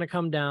 we're not going to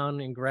come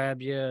down and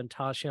grab you and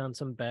toss you on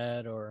some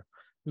bed or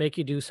make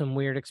you do some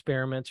weird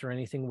experiments or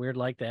anything weird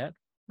like that.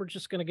 We're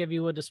just going to give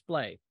you a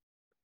display.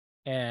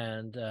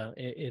 And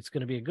it's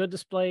going to be a good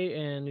display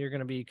and you're going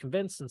to be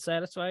convinced and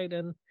satisfied.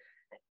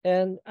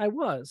 And I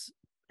was.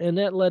 And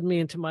that led me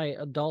into my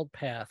adult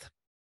path.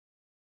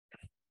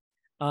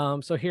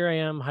 So here I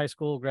am, high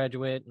school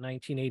graduate,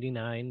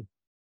 1989.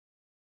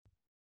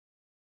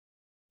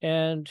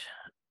 And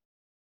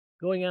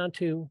going on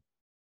to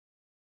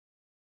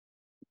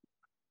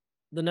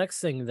the next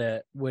thing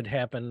that would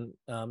happen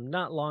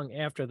not long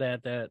after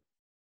that, that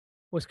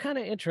was kind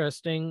of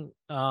interesting,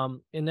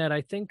 in that I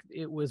think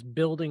it was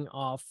building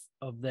off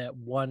of that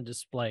one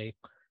display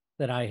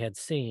that I had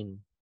seen.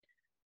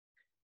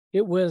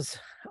 It was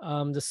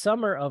the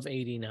summer of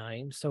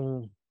 '89,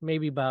 so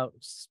maybe about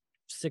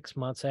 6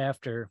 months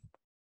after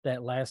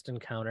that last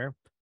encounter.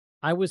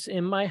 I was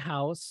in my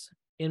house,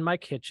 in my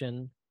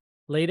kitchen,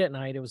 late at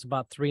night. It was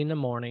about 3 in the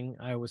morning.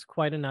 I was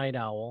quite a night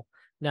owl.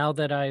 Now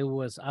that I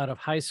was out of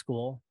high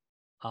school,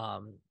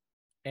 um,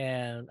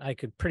 and I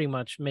could pretty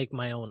much make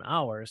my own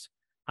hours,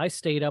 I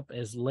stayed up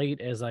as late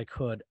as I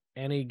could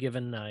any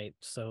given night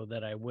so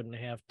that I wouldn't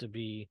have to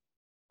be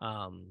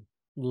um,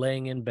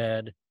 laying in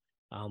bed,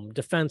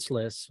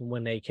 defenseless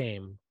when they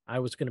came. I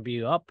was going to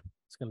be up, I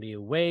was going to be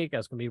awake, I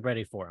was going to be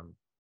ready for them.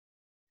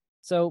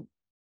 So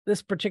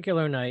this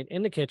particular night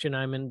in the kitchen,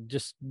 I'm in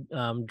just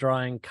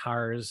drawing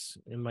cars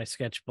in my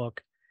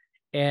sketchbook,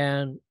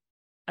 and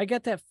I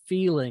get that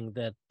feeling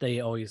that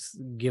they always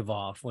give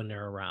off when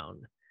they're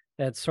around.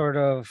 That sort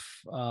of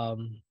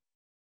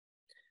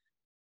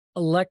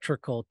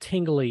electrical,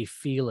 tingly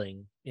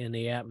feeling in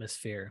the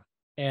atmosphere.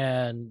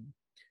 And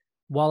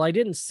while I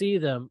didn't see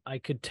them, I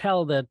could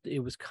tell that it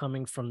was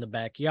coming from the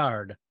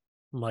backyard.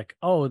 I'm like,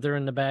 oh, they're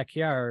in the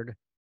backyard.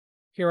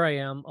 Here I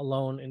am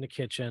alone in the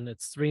kitchen.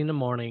 It's 3 in the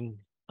morning.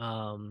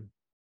 And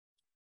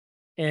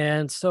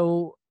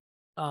so,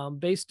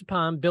 based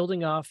upon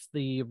building off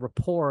the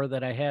rapport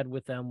that I had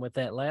with them with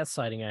that last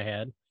sighting I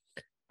had,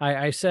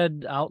 I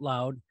said out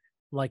loud,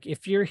 like,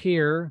 if you're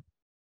here,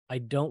 I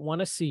don't want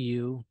to see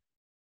you,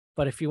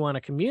 but if you want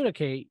to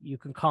communicate, you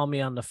can call me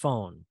on the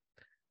phone.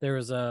 There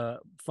was a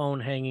phone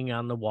hanging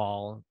on the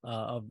wall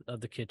of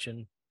the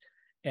kitchen.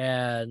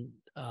 And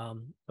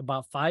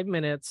about 5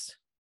 minutes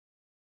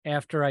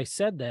after I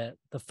said that,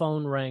 the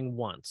phone rang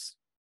once.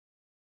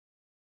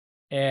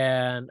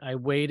 And I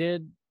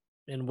waited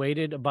and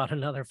waited about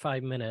another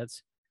 5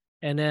 minutes.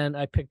 And then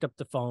I picked up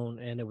the phone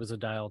and it was a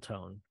dial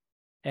tone.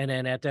 And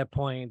then at that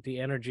point, the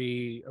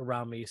energy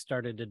around me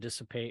started to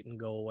dissipate and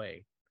go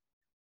away.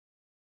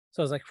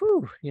 So I was like,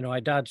 whew, you know,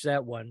 I dodged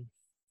that one.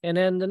 And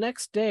then the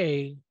next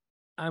day,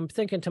 I'm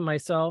thinking to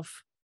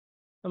myself,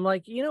 I'm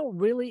like, you know,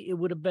 really, it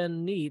would have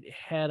been neat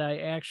had I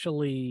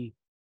actually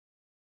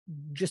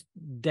just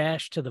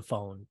dashed to the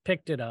phone,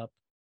 picked it up,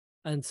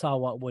 and saw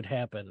what would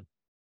happen.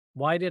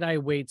 Why did I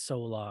wait so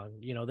long?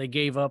 You know, they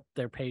gave up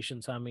their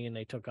patience on me and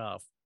they took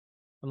off.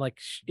 I'm like,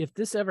 if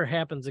this ever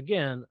happens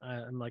again,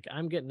 I'm like,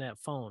 I'm getting that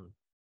phone.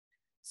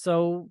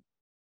 So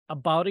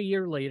about a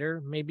year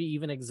later, maybe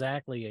even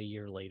exactly a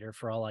year later,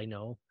 for all I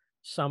know,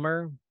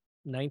 summer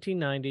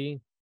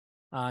 1990,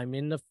 I'm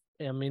in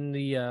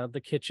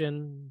the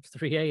kitchen,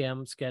 3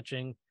 a.m.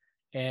 sketching,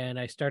 and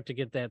I start to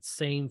get that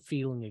same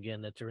feeling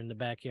again that they're in the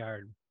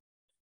backyard.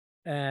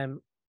 And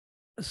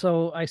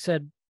so I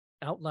said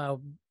out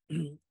loud,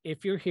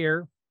 if you're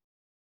here,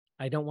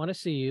 I don't want to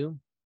see you.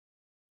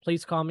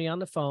 Please call me on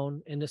the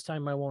phone. And this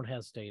time I won't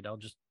hesitate. I'll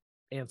just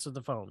answer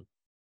the phone.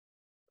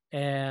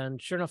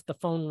 And sure enough, the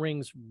phone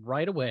rings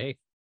right away.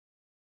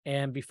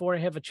 And before I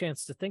have a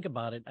chance to think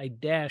about it, I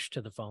dash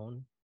to the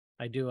phone.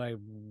 I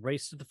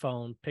race to the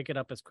phone, pick it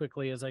up as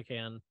quickly as I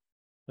can,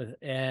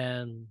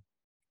 and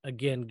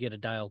again get a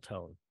dial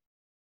tone.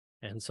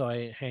 And so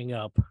I hang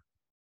up.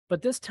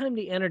 But this time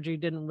the energy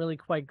didn't really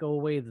quite go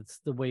away. That's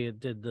the way it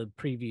did the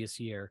previous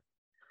year.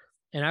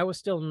 And I was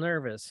still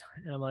nervous.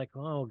 And I'm like,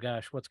 oh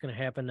gosh, what's going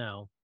to happen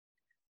now?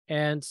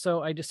 And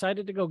so I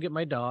decided to go get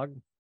my dog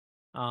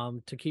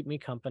to keep me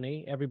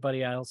company.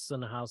 Everybody else in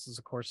the house is,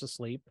 of course,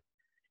 asleep.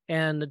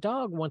 And the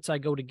dog, once I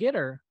go to get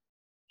her,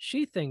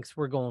 she thinks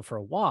we're going for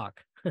a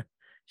walk.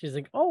 She's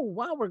like, oh,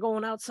 wow, we're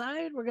going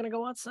outside. We're going to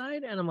go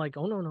outside. And I'm like,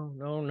 oh, no, no,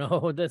 no,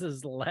 no. This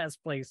is the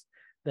last place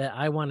that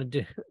I wanted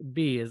to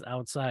be is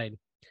outside.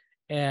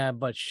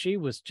 But she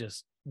was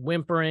just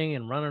whimpering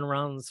and running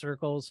around in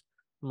circles.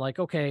 I'm like,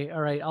 okay,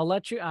 all right, I'll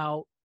let you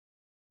out,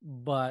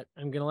 but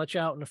I'm going to let you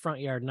out in the front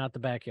yard, not the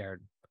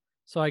backyard.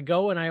 So I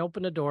go and I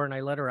open the door and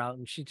I let her out,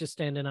 and she's just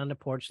standing on the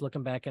porch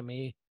looking back at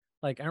me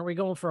like, aren't we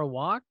going for a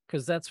walk?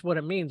 Because that's what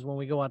it means when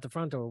we go out the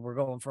front door. We're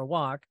going for a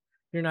walk.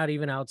 You're not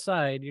even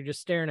outside. You're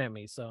just staring at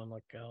me. So I'm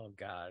like, oh,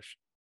 gosh.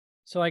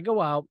 So I go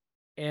out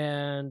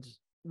and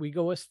we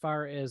go as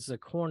far as the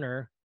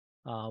corner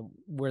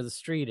where the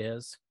street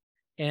is.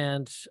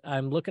 And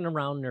I'm looking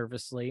around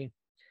nervously.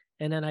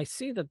 And then I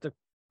see that the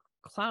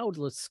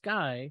cloudless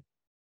sky,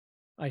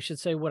 I should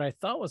say what I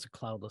thought was a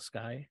cloudless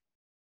sky,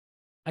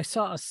 I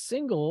saw a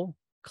single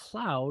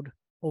cloud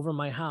over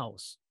my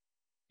house.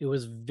 It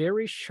was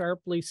very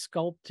sharply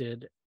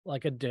sculpted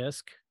like a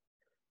disc,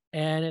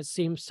 and it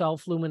seemed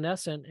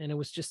self-luminescent, and it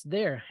was just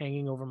there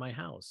hanging over my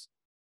house.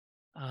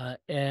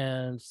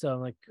 And so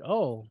I'm like,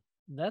 oh,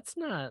 that's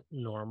not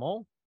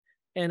normal.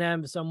 And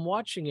as I'm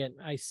watching it,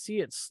 I see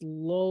it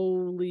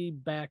slowly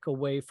back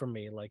away from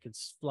me, like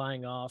it's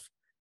flying off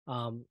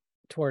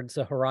towards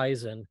the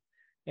horizon.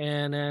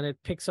 And then it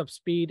picks up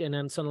speed and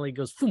then suddenly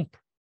goes thump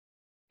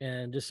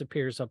and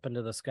disappears up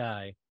into the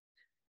sky.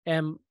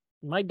 And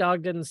my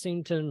dog didn't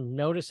seem to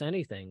notice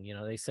anything. You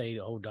know, they say,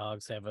 oh,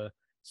 dogs have a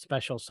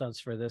special sense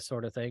for this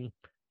sort of thing.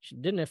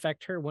 It didn't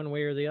affect her one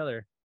way or the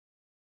other.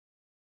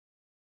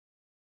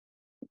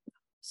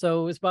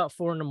 So it was about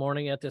 4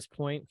 a.m. at this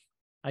point.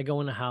 I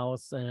go in the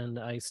house and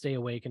I stay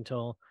awake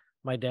until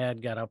my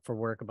dad got up for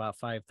work about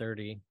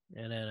 5:30,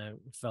 and then I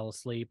fell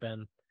asleep.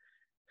 And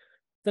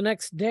the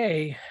next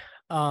day,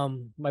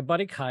 my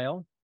buddy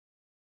Kyle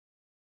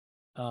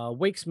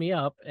wakes me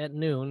up at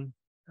noon,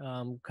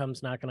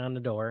 comes knocking on the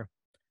door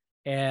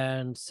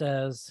and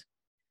says,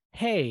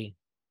 hey,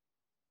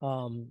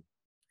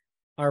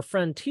 our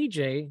friend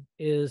TJ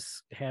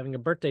is having a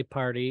birthday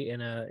party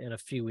in a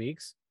few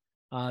weeks.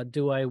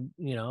 Do I,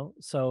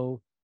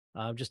 so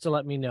just to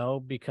let me know,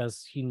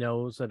 because he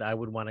knows that I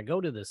would want to go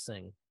to this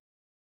thing.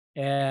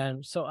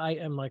 And so I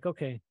am like,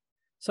 okay.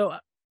 So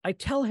I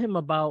tell him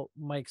about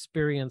my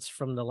experience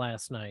from the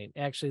last night.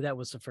 Actually, that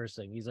was the first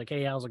thing. He's like,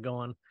 hey, how's it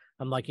going?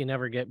 I'm like, you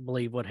never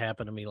believe what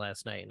happened to me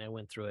last night. And I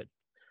went through it.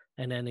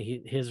 And then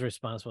his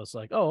response was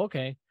like, oh,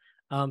 okay.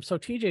 So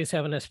TJ's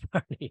having this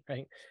party,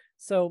 right?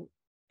 So,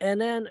 and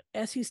then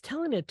as he's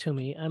telling it to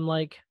me, I'm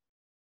like,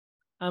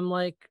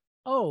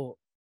 oh,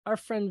 our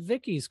friend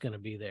Vicky's going to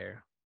be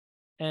there.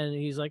 And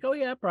he's like, oh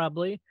yeah,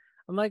 probably.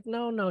 I'm like,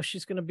 no,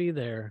 she's going to be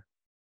there.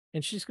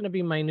 And she's going to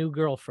be my new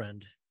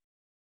girlfriend.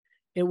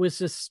 It was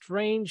this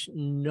strange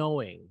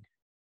knowing.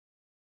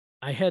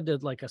 I had to,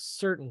 like, a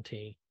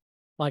certainty.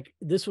 Like,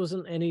 this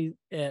wasn't any,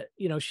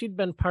 she'd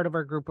been part of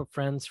our group of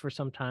friends for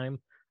some time.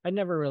 I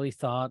never really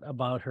thought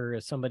about her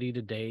as somebody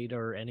to date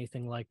or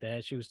anything like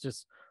that. She was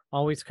just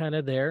always kind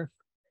of there.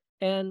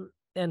 And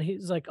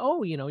he's like,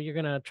 oh, you're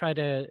going to try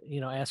to,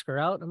 ask her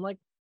out. I'm like,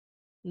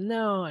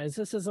 no,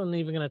 this isn't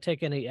even going to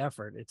take any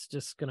effort. It's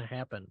just going to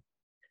happen.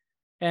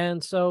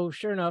 And so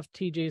sure enough,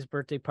 TJ's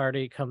birthday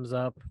party comes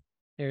up.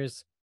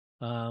 There's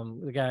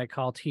the guy I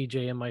call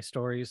TJ in my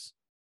stories,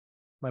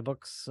 my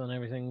books and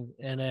everything.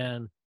 And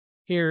then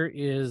here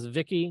is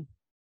Vicky.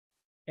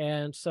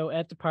 And so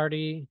at the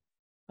party,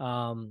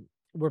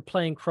 we're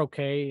playing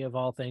croquet of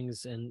all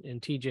things in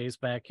TJ's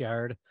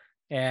backyard.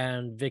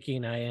 And Vicky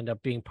and I end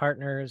up being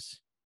partners.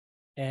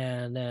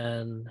 And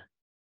then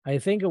I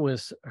think it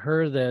was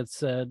her that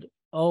said,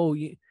 oh,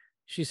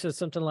 she said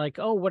something like,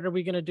 oh, what are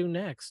we going to do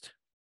next?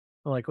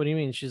 I'm like, what do you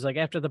mean? She's like,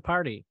 after the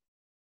party.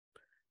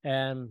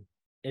 And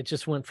it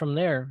just went from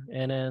there.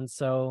 And then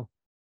so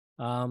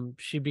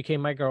she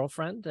became my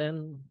girlfriend,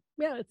 and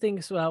yeah,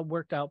 things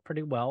worked out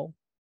pretty well.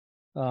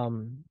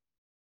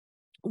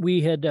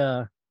 We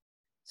had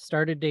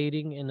started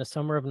dating in the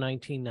summer of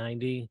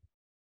 1990,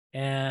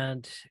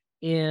 and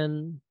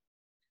in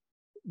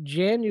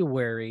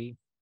January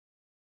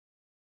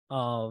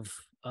of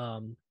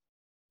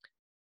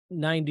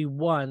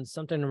 91,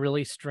 something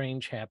really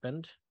strange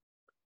happened.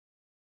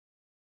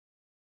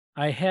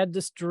 I had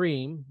this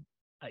dream,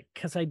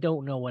 because I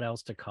don't know what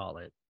else to call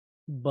it,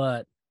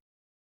 but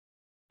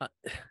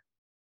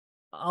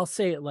I'll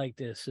say it like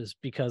this, is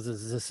because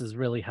this is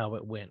really how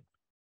it went.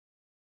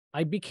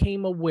 I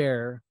became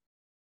aware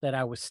that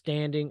I was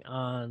standing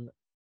on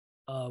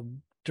a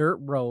dirt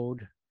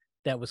road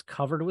that was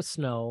covered with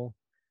snow.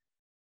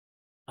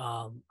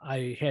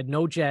 I had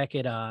no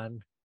jacket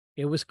on.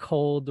 It was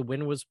cold. The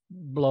wind was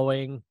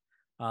blowing.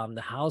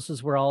 The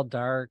houses were all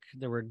dark.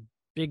 There were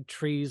big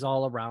trees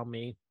all around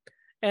me,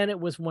 and it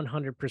was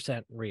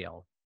 100%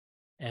 real.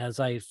 As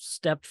I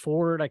stepped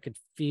forward, I could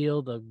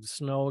feel the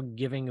snow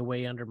giving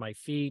away under my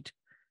feet,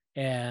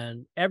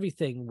 and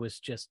everything was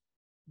just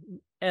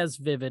as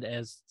vivid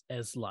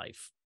as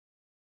life.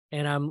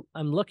 And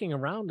I'm looking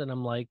around and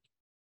I'm like,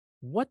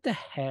 what the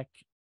heck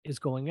is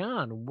going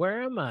on?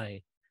 Where am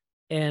I?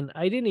 And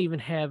I didn't even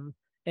have,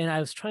 and I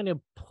was trying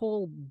to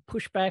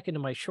push back into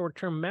my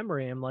short-term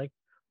memory. I'm like,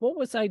 what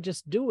was I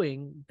just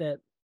doing that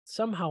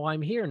somehow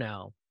I'm here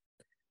now?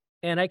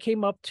 And I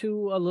came up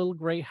to a little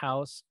gray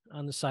house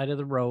on the side of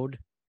the road.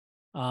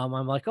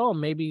 I'm like, oh,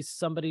 maybe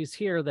somebody's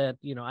here that,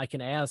 I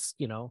can ask,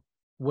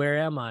 where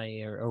am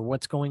I, or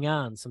what's going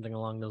on, something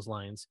along those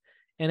lines.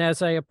 And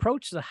as I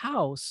approach the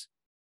house,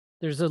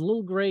 there's a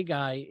little gray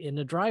guy in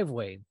the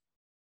driveway.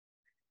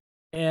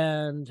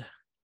 And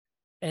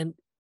and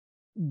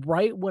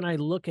right when I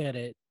look at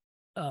it,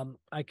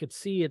 I could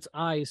see its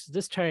eyes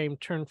this time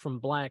turn from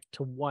black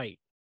to white.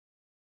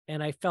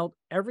 And I felt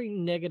every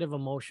negative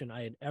emotion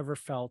I had ever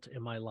felt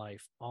in my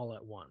life all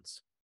at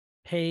once.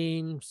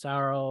 Pain,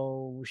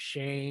 sorrow,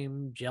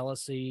 shame,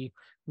 jealousy,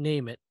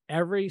 name it.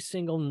 Every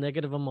single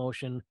negative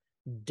emotion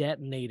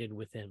detonated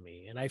within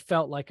me. And I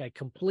felt like I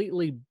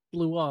completely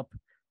blew up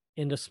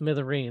into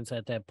smithereens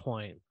at that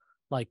point,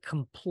 like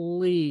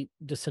complete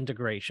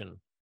disintegration.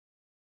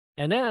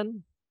 And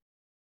then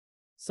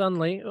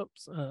suddenly,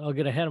 oops, I'll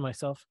get ahead of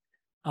myself.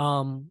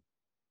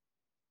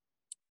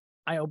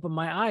 I open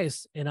my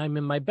eyes and I'm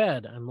in my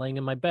bed. I'm laying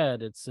in my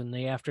bed. It's in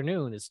the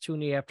afternoon. It's 2 in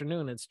the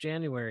afternoon. It's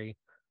January.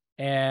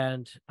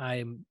 And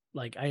I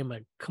am a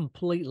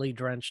completely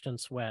drenched in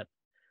sweat.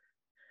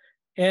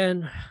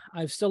 And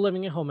I'm still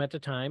living at home at the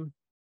time.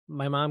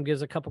 My mom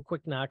gives a couple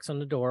quick knocks on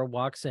the door,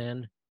 walks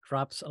in,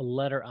 drops a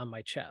letter on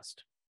my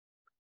chest.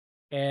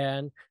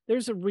 And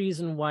there's a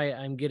reason why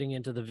I'm getting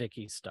into the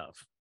Vicky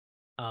stuff.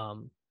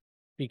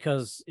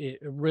 Because it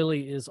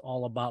really is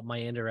all about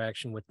my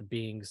interaction with the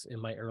beings in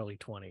my early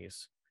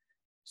 20s.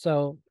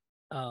 So,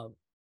 the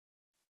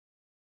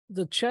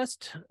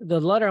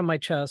letter on my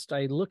chest,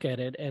 I look at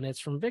it and it's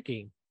from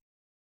Vicky.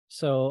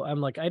 So I'm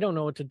like, I don't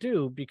know what to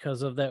do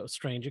because of that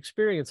strange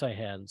experience I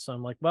had. So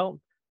I'm like, well,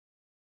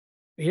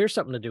 here's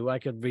something to do. I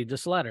could read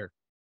this letter.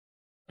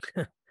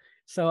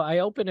 So I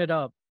open it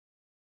up,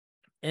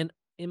 and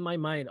in my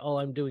mind, all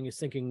I'm doing is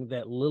thinking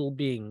that little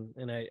being,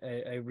 and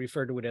I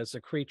refer to it as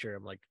the creature.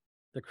 I'm like,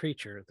 the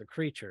creature, the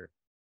creature.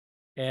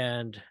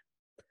 And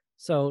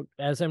so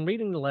as I'm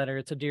reading the letter,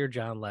 it's a Dear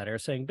John letter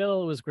saying,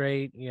 Bill, it was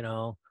great,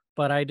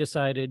 but I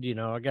decided,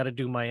 I got to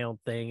do my own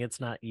thing. It's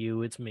not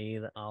you, it's me,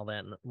 all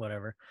that, and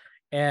whatever.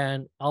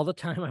 And all the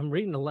time I'm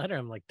reading the letter,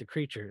 I'm like, the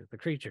creature, the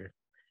creature.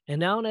 And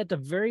now at the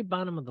very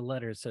bottom of the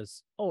letter, it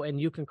says, oh, and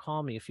you can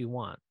call me if you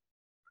want.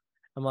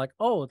 I'm like,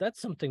 oh,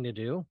 that's something to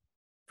do.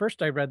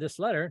 First, I read this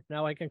letter.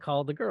 Now I can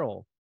call the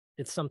girl.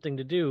 It's something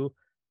to do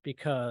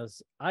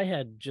because I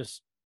had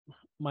just,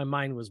 my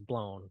mind was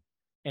blown.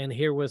 And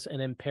here was an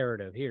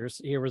imperative.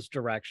 Here was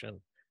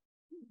direction.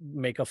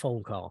 Make a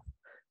phone call.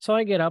 So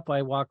I get up,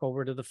 I walk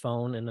over to the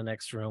phone in the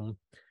next room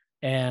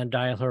and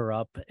dial her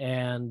up.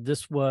 And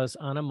this was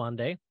on a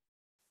Monday.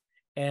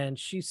 And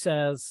she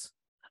says,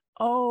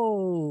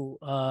 oh,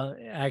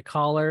 I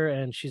call her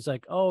and she's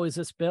like, oh, is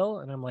this Bill?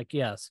 And I'm like,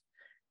 yes.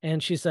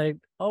 And she's like,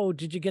 oh,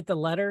 did you get the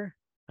letter?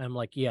 I'm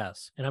like,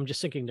 yes. And I'm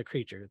just thinking the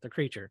creature, the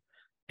creature.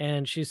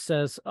 And she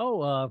says,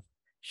 oh,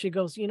 she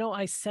goes,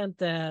 I sent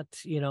that,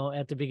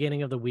 at the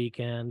beginning of the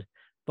weekend,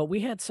 but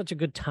we had such a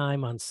good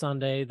time on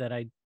Sunday that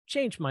I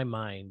changed my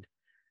mind.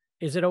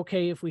 Is it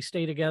okay if we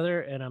stay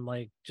together? And I'm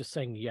like, just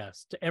saying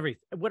yes to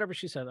whatever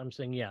she said. I'm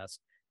saying yes.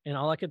 And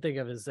all I could think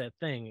of is that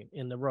thing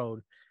in the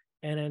road.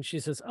 And then she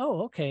says,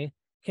 oh, okay.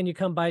 Can you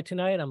come by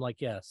tonight? I'm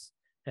like, yes.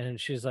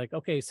 And she's like,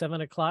 okay,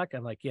 7:00.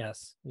 I'm like,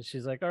 yes. And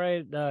she's like, all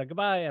right,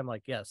 goodbye. I'm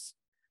like, yes.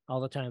 All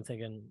the time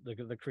thinking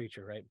the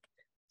creature, right?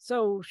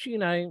 So she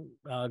and I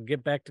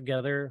get back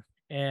together,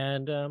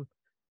 and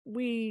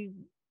we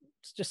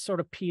just sort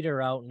of peter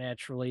out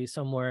naturally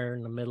somewhere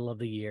in the middle of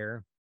the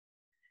year.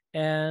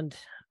 And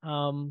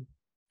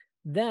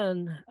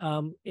then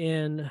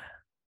in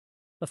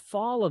the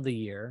fall of the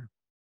year,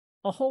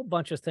 a whole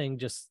bunch of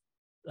things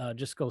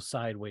just go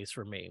sideways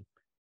for me.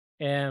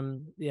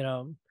 And,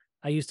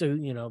 I used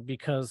to,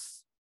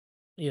 because,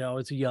 I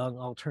was a young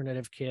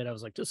alternative kid, I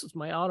was like, this is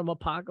my autumn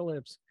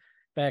apocalypse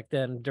back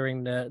then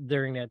during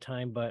that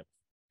time. But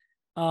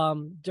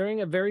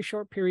during a very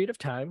short period of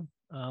time,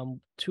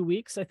 2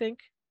 weeks, I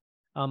think,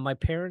 my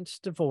parents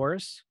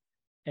divorced,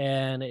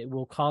 and it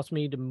will cause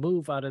me to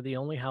move out of the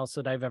only house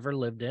that I've ever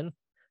lived in.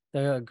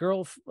 The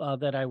girl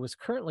that I was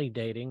currently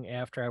dating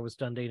after I was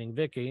done dating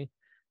Vicky,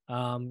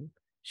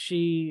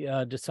 she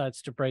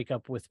decides to break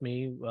up with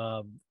me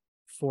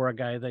for a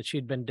guy that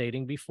she'd been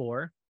dating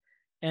before.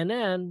 And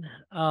then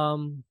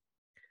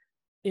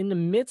in the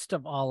midst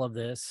of all of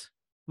this,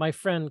 my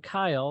friend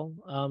Kyle,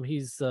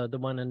 he's the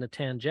one in the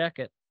tan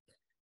jacket,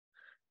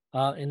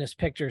 in this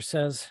picture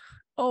says,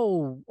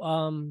 "Oh,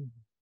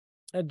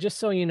 just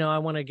so you know, I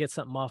want to get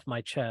something off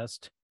my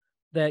chest.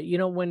 That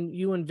when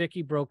you and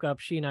Vicky broke up,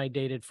 she and I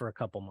dated for a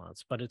couple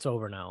months, but it's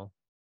over now."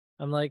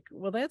 I'm like,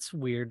 "Well, that's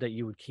weird that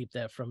you would keep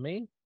that from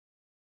me.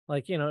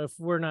 Like, if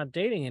we're not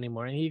dating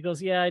anymore." And he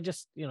goes, "Yeah, I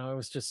just, it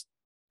was just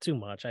too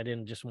much. I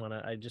just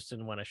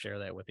didn't want to share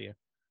that with you."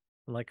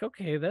 I'm like,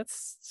 "Okay,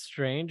 that's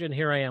strange." And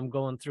here I am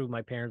going through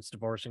my parents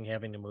divorcing,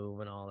 having to move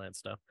and all that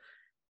stuff.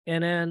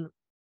 And then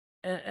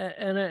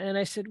and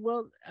I said,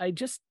 "Well, I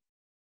just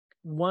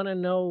want to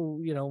know,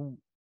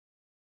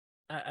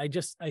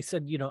 I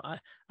said,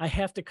 I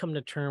have to come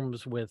to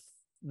terms with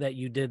that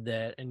you did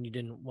that and you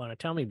didn't want to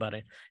tell me about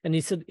it." And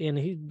he said, and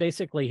he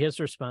basically, his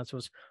response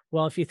was,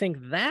 "Well, if you think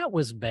that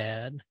was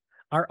bad,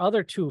 our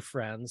other two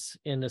friends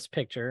in this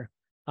picture,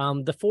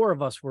 the four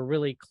of us were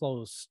really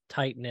close,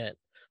 tight knit.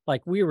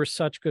 Like we were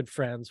such good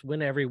friends,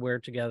 went everywhere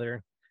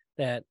together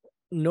that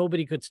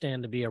nobody could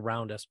stand to be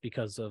around us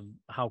because of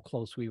how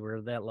close we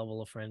were, that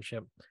level of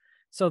friendship."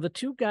 So the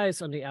two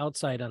guys on the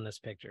outside on this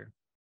picture,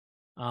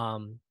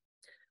 um,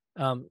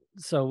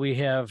 so we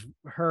have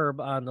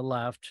Herb on the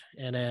left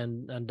and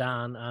then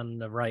Don on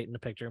the right in the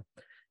picture.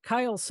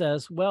 Kyle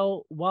says,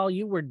 "Well, while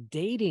you were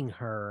dating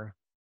her,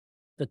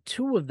 the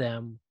two of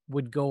them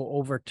would go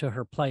over to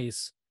her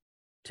place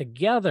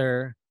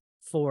together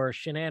for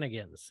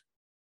shenanigans."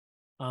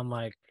 I'm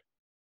like,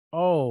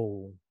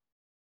 "Oh,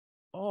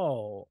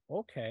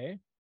 okay."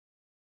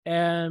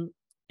 And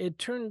it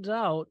turns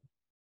out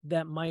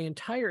that my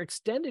entire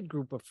extended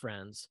group of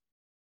friends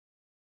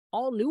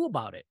all knew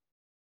about it.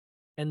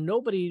 And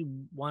nobody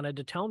wanted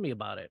to tell me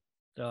about it.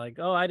 They're like,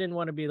 "Oh, I didn't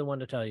want to be the one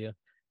to tell you.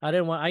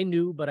 I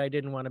knew, but I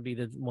didn't want to be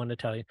the one to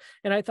tell you."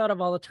 And I thought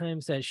of all the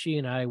times that she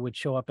and I would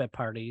show up at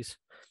parties,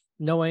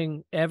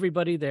 knowing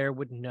everybody there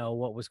would know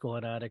what was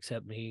going on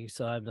except me.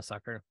 So I'm the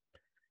sucker.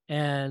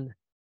 And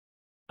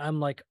I'm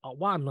like, oh,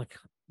 wow. I'm like,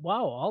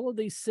 wow, all of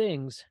these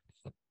things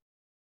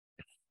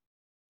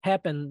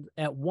happened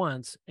at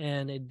once.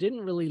 And it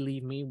didn't really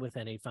leave me with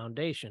any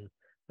foundation.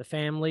 The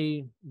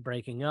family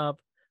breaking up,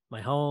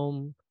 my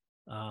home,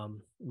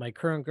 my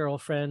current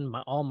girlfriend,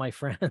 all my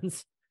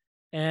friends.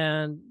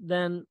 And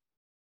then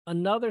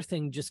another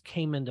thing just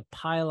came in to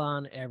pile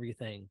on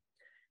everything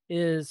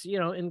is,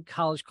 in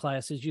college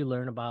classes, you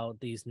learn about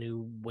these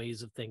new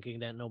ways of thinking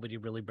that nobody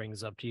really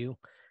brings up to you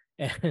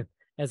and,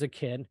 as a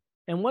kid.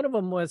 And one of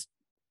them was,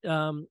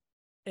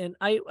 and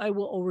I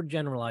will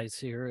overgeneralize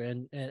here,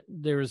 and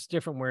there's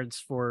different words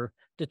for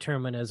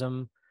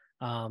determinism.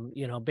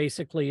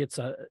 Basically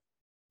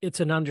it's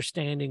an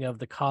understanding of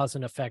the cause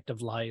and effect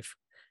of life,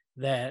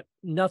 that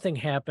nothing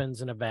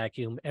happens in a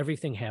vacuum,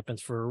 everything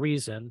happens for a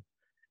reason.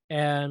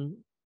 And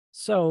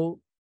so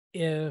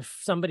if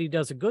somebody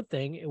does a good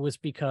thing, it was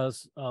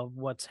because of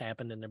what's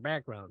happened in their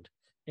background.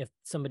 If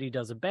somebody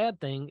does a bad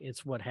thing,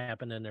 it's what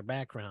happened in their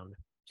background.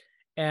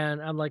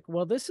 And I'm like,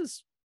 well,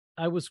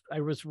 I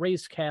was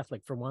raised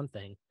Catholic for one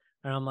thing.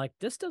 And I'm like,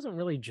 this doesn't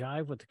really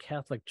jive with the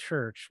Catholic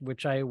Church,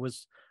 which I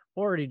was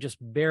already just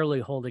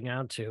barely holding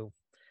on to.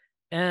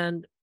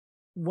 And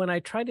when I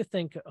try to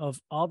think of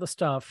all the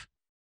stuff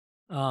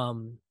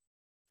um,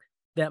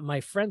 that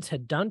my friends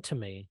had done to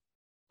me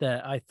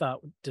that I thought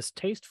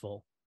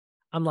distasteful,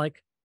 I'm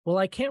like, well,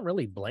 I can't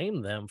really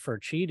blame them for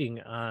cheating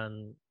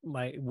on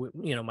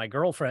my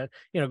girlfriend,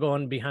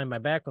 going behind my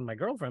back with my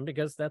girlfriend,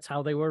 because that's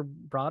how they were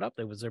brought up.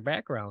 It was their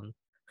background.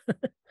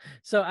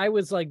 So I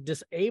was like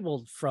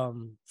disabled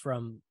from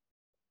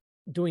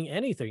doing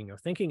anything or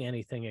thinking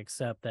anything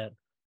except that,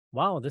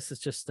 wow, this is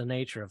just the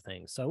nature of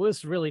things. So it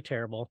was really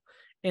terrible.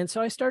 And so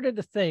I started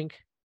to think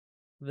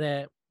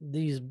that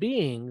these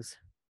beings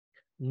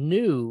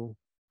knew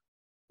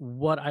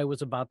what I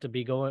was about to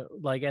be going,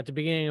 like at the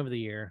beginning of the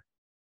year.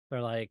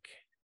 They're like,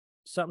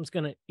 something's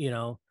gonna,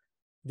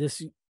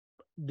 this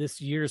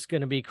this year's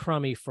gonna be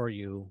crummy for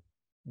you.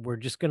 We're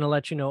just gonna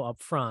let you know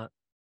up front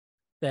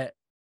that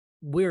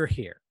we're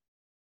here.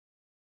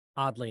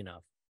 Oddly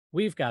enough,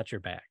 we've got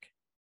your back.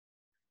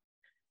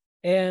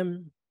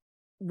 And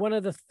one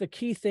of the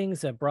key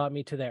things that brought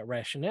me to that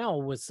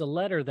rationale was the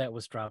letter that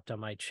was dropped on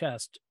my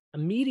chest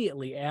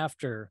immediately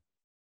after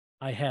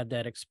I had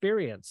that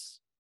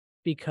experience,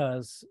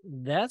 because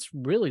that's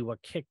really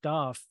what kicked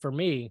off for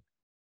me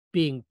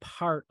being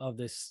part of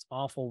this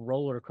awful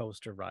roller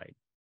coaster ride.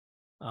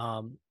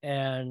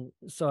 And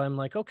so I'm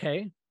like,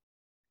 okay,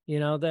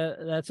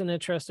 that's an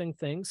interesting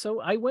thing.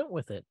 So I went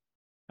with it.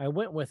 I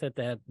went with it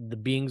that the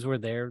beings were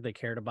there. They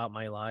cared about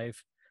my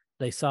life.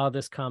 They saw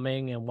this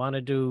coming and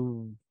wanted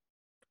to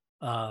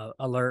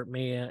alert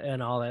me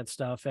and all that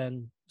stuff.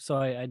 And so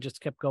I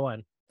just kept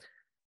going.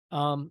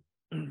 Um,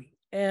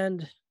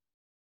 and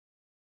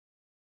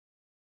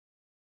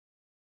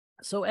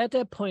so at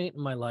that point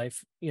in my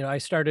life, I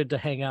started to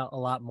hang out a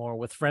lot more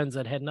with friends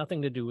that had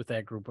nothing to do with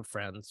that group of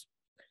friends.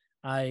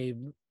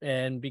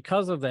 And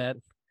because of that,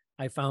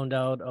 I found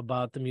out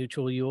about the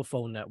Mutual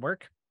UFO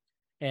Network,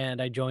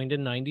 and I joined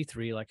in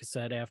 '93, like I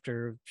said,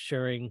 after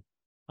sharing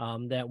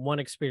That one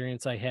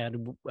experience I had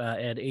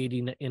at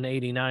 80 in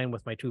 89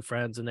 with my two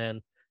friends, and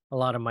then a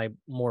lot of my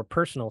more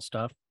personal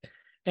stuff.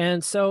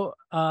 And so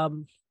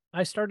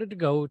I started to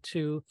go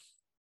to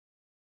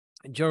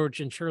George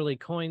and Shirley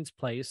Coyne's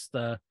place,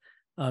 the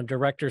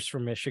directors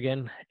from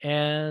Michigan,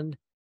 and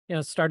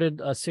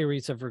started a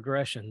series of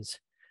regressions.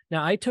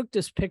 Now, I took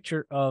this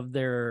picture of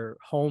their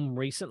home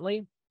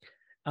recently.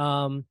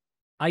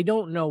 I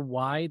don't know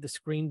why the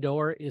screen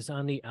door is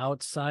on the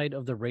outside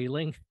of the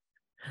railing.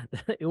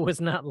 It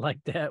was not like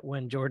that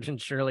when George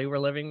and Shirley were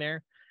living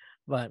there,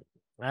 but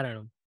I don't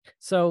know.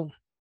 So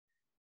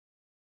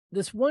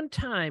this one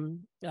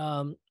time,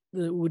 it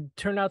would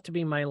turn out to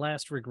be my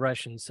last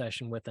regression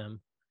session with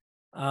them.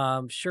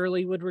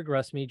 Shirley would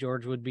regress me,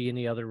 George would be in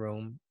the other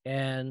room.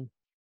 And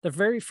the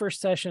very first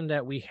session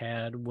that we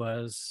had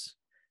was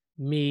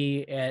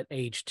me at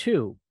age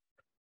 2.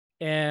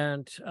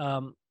 And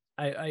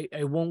I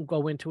won't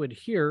go into it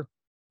here,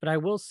 but I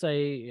will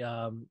say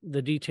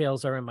the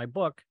details are in my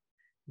book,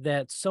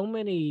 that so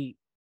many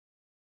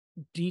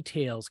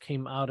details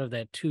came out of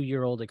that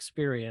 2-year-old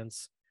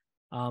experience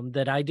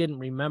that I didn't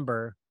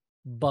remember,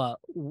 but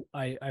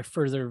I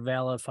further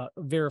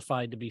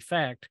verified to be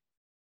fact,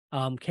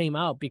 came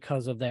out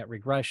because of that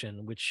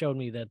regression, which showed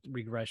me that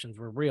regressions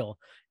were real.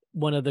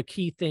 One of the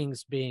key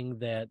things being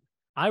that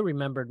I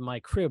remembered my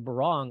crib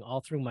wrong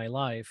all through my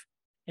life.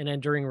 And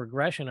then during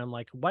regression, I'm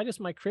like, why does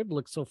my crib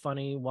look so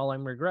funny while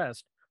I'm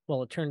regressed?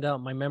 Well, it turned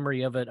out my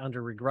memory of it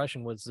under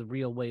regression was the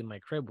real way my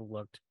crib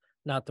looked,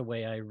 not the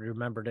way I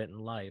remembered it in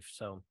life.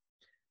 So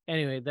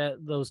anyway,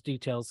 those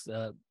details,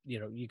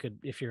 you could,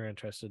 if you're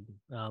interested,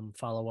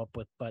 follow up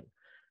with. But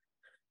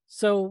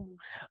so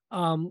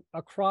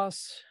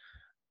across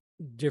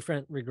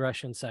different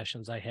regression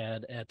sessions I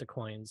had at the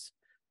Coins,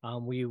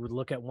 we would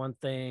look at one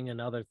thing,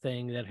 another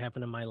thing that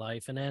happened in my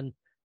life. And then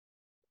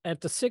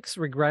at the 6th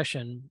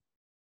regression,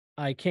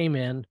 I came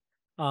in.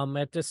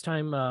 At this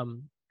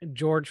time,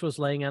 George was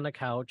laying on a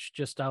couch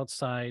just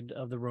outside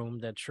of the room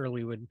that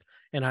Shirley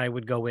and I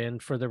would go in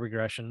for the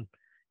regression.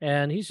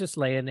 And he's just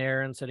laying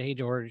there and said, "Hey,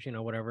 George,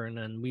 whatever." And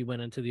then we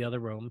went into the other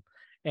room,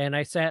 and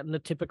I sat in the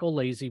typical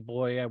lazy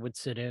boy I would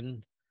sit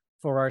in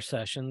for our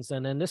sessions.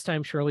 And then this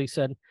time Shirley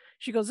said,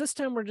 she goes, "This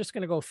time we're just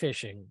going to go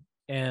fishing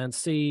and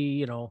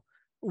see,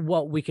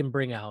 what we can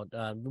bring out.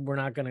 We're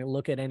not going to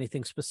look at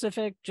anything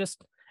specific.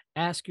 Just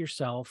ask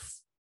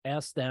yourself,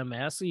 ask them,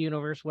 ask the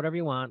universe, whatever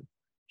you want.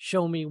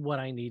 Show me what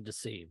I need to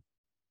see."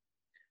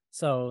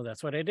 So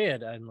that's what I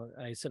did.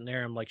 I sitting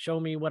there, I'm like, show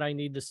me what I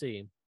need to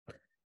see.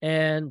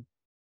 And,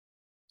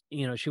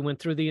 she went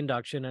through the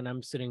induction, and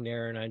I'm sitting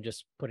there and I'm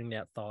just putting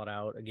that thought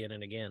out again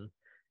and again.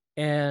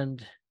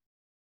 And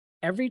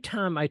every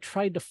time I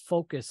tried to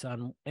focus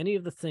on any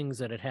of the things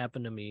that had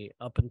happened to me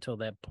up until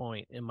that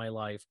point in my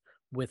life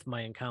with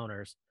my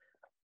encounters,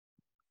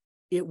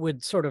 it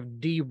would sort of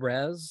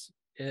de-res,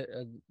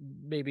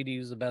 maybe to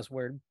use the best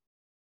word.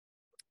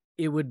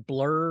 It would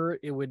blur.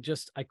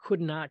 I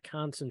could not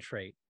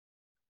concentrate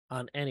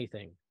on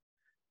anything.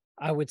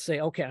 I would say,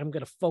 okay, I'm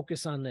going to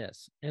focus on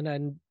this. And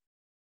then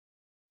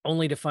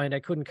only to find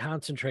I couldn't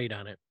concentrate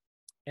on it.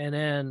 And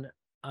then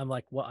I'm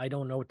like, well, I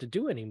don't know what to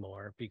do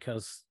anymore,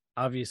 because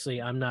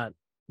obviously I'm not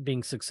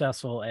being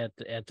successful at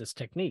this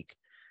technique.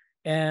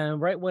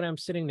 And right when I'm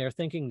sitting there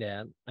thinking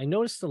that, I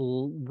notice the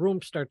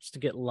room starts to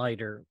get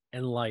lighter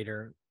and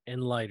lighter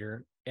and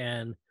lighter.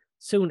 And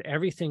soon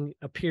everything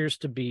appears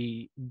to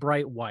be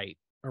bright white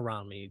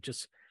around me,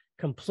 just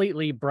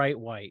completely bright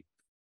white.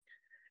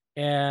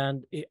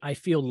 And I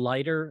feel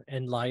lighter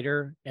and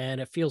lighter,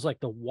 and it feels like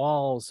the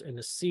walls and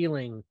the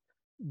ceiling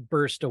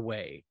burst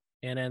away.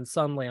 And then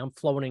suddenly I'm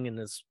floating in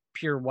this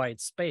pure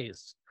white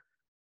space.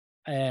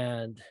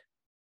 And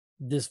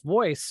this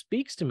voice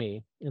speaks to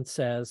me and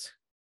says,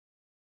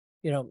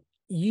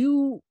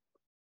 you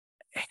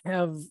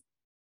have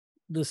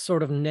this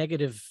sort of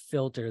negative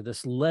filter,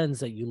 this lens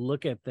that you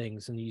look at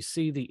things and you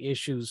see the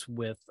issues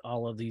with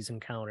all of these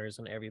encounters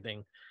and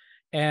everything.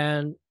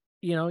 And,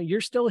 you're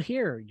still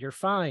here. You're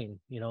fine.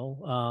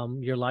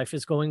 Your life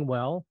is going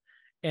well,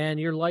 and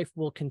your life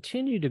will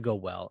continue to go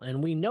well.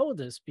 And we know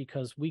this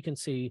because we can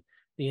see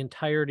the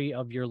entirety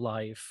of your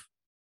life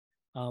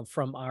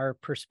from our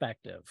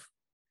perspective.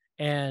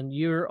 And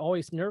you're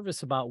always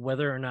nervous about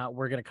whether or not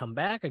we're going to come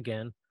back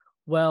again.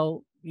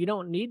 Well, you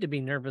don't need to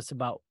be nervous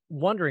about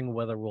wondering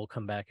whether we'll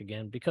come back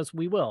again, because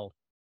we will.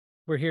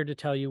 We're here to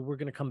tell you we're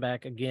going to come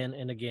back again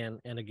and again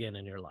and again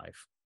in your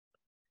life.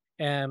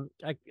 And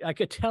I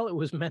could tell it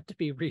was meant to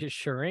be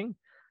reassuring,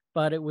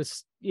 but it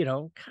was,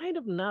 kind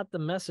of not the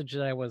message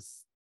that I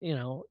was,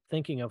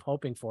 thinking of,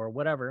 hoping for,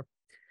 whatever.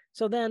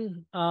 So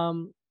then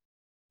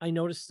I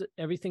noticed that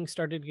everything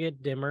started to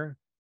get dimmer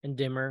and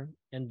dimmer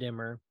and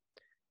dimmer.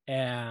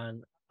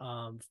 And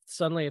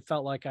suddenly it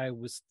felt like I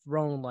was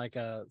thrown like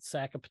a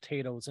sack of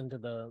potatoes into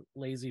the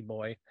lazy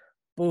boy.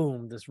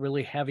 Boom, this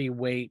really heavy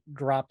weight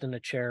dropped in a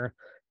chair.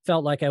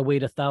 Felt like I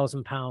weighed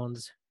 1,000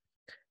 pounds.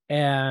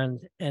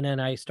 And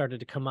then I started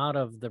to come out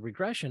of the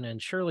regression,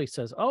 and Shirley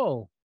says,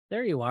 "Oh,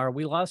 there you are.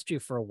 We lost you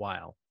for a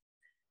while."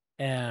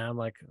 And I'm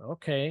like,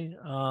 okay.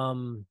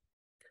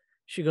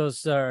 she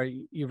goes, "Are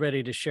you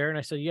ready to share?" And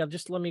I said, "Yeah,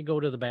 just let me go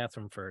to the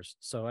bathroom first."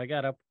 So I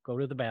got up, go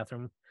to the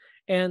bathroom.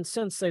 And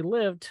since they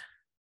lived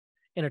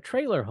in a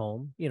trailer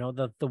home,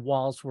 the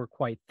walls were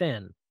quite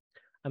thin.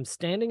 I'm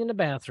standing in the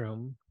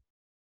bathroom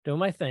doing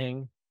my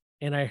thing,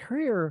 and I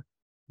hear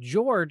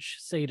George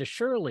say to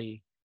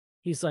Shirley,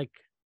 he's like,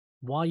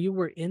 "While you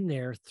were in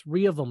there,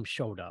 3 of them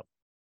showed up."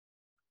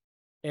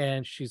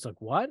 And she's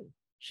like, "What?"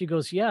 She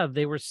goes, "Yeah,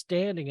 they were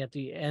standing at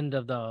the end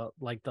of the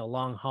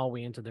long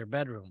hallway into their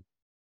bedroom."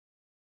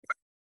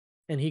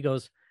 And he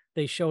goes,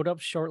 "They showed up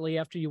shortly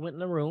after you went in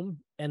the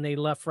room and they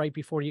left right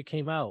before you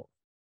came out."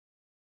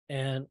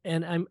 And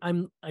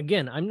I'm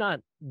again, I'm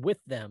not with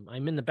them.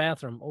 I'm in the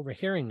bathroom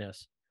overhearing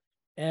this.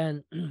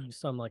 And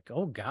so I'm like,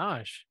 "Oh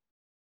gosh,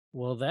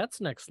 well,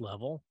 that's next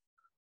level."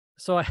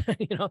 So I,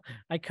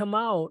 I come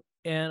out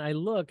and I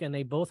look and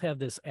they both have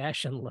this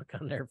ashen look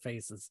on their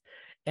faces.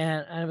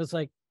 And I was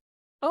like,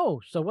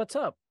 "Oh, so what's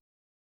up?"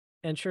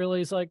 And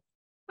Shirley's like,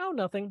 "Oh,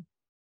 nothing."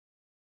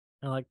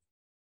 I'm like,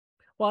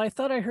 "Well, I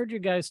thought I heard you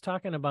guys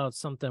talking about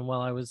something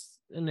while I was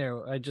in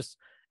there.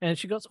 And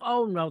she goes,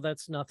 "Oh, no,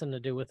 that's nothing to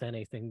do with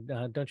anything.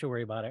 Don't you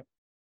worry about it."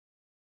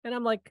 And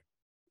I'm like,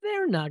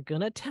 they're not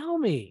going to tell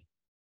me.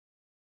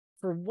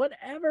 For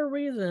whatever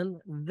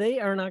reason, they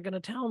are not going to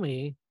tell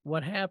me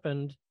what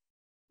happened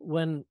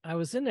when I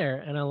was in there.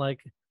 And I'm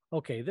like,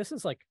 okay, this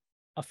is like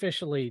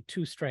officially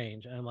too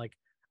strange. And I'm like,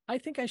 I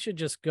think I should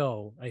just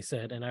go, I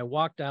said. And I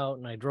walked out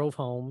and I drove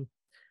home.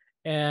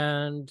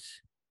 And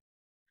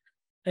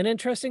an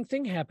interesting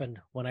thing happened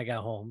when I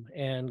got home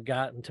and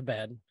got into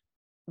bed,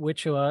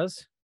 which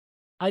was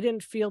I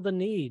didn't feel the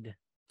need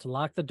to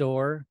lock the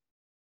door,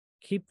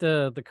 keep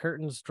the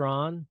curtains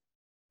drawn,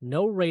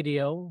 no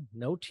radio,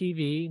 no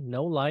TV,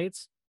 no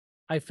lights.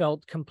 I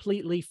felt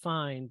completely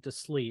fine to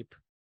sleep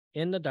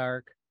in the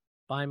dark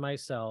by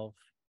myself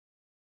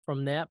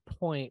from that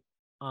point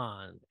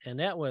on. And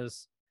that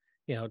was,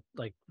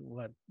 like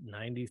what,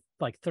 90,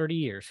 like 30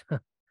 years.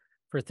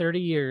 For 30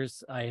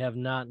 years, I have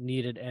not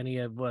needed any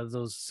of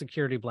those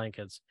security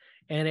blankets.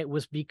 And it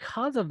was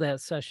because of that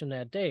session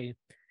that day.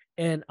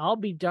 And I'll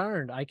be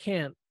darned, I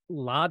can't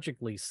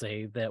logically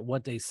say that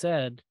what they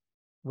said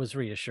was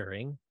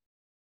reassuring,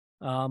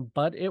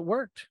 but it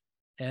worked.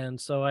 And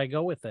so I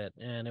go with it.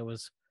 And it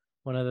was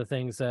one of the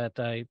things that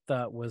I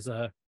thought was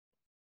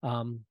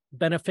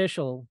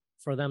beneficial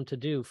for them to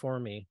do for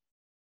me.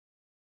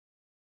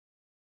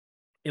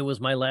 It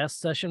was my last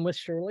session with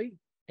Shirley.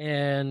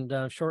 And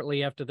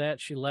shortly after that,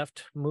 she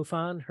left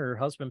MUFON. Her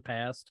husband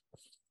passed.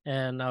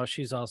 And now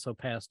she's also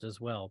passed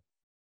as well.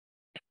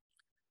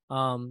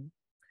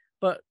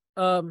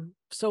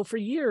 So for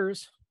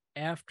years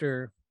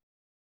after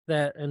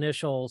that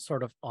initial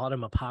sort of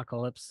autumn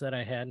apocalypse that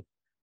I had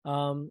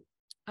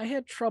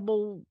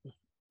trouble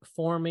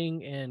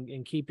forming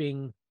and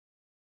keeping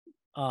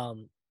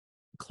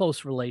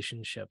close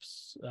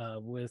relationships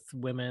with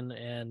women.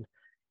 And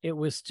it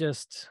was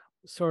just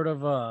sort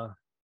of a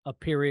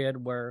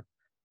period where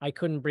I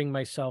couldn't bring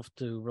myself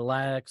to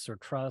relax or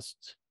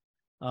trust.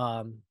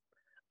 Um,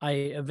 I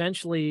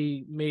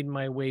eventually made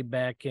my way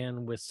back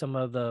in with some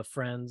of the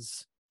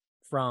friends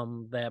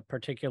from that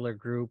particular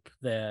group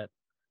that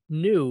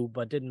knew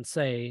but didn't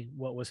say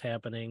what was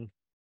happening.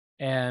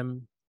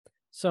 And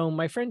so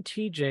my friend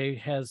TJ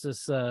has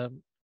this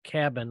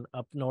cabin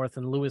up north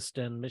in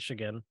Lewiston,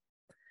 Michigan.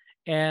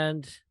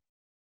 And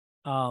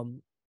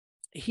um,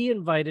 he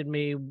invited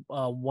me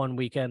one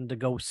weekend to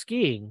go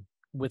skiing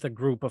with a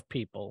group of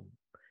people.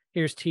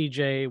 Here's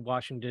TJ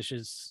washing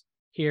dishes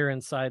here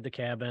inside the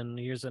cabin.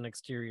 Here's an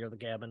exterior of the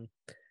cabin.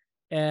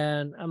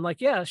 And I'm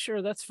like, "Yeah,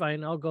 sure, that's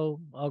fine. I'll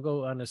go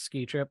on a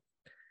ski trip."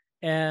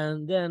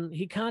 And then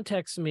he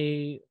contacts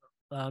me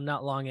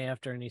not long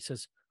after and he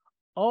says,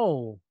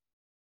 "Oh,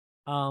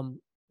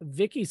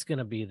 Vicky's going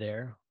to be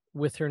there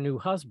with her new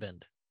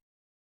husband."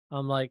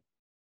 I'm like,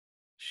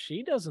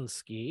 "She doesn't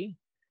ski."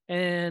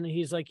 And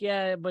he's like,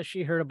 "Yeah, but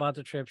she heard about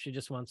the trip. She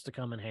just wants to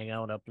come and hang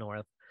out up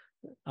north."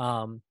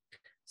 Um,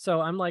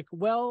 so I'm like,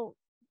 "Well,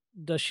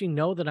 does she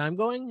know that I'm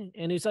going?"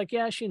 And he's like,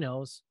 "Yeah, she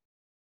knows."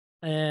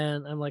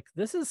 And I'm like,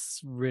 "This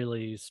is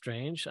really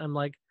strange." I'm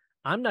like,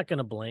 "I'm not going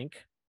to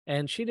blink."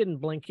 And she didn't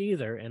blink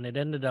either. And it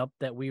ended up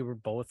that we were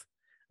both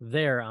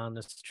there on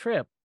this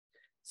trip.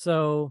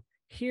 So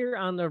here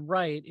on the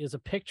right is a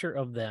picture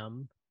of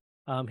them.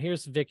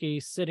 Here's Vicky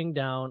sitting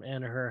down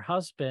and her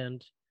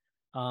husband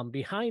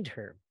behind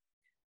her.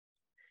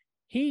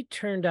 He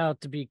turned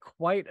out to be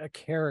quite a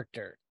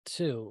character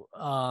too.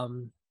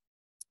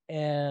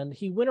 And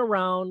he went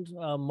around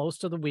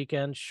most of the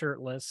weekend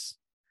shirtless,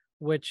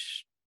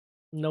 which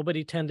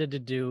nobody tended to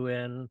do.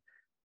 And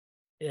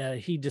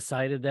he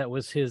decided that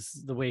was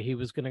the way he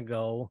was going to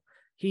go.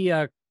 He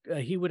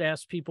would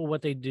ask people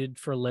what they did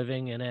for a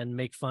living and then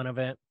make fun of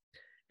it.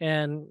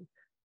 And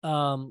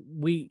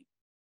we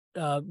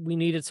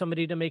needed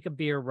somebody to make a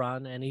beer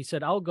run, and he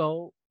said, "I'll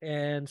go."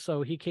 And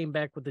so he came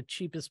back with the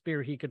cheapest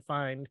beer he could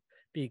find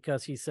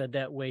because he said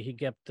that way he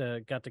got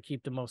to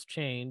keep the most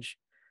change.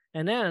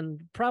 And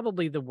then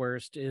probably the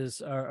worst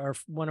is our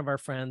one of our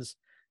friends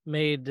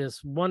made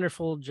this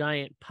wonderful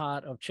giant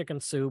pot of chicken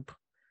soup.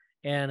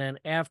 And then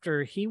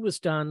after he was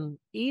done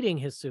eating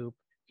his soup,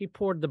 he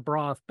poured the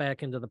broth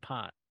back into the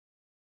pot.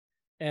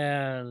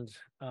 And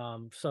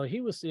so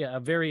he was, yeah, a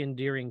very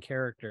endearing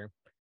character.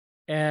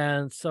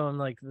 And so I'm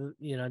like,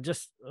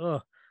 just,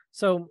 oh.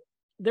 So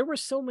there were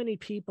so many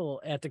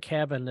people at the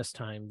cabin this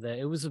time that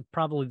it was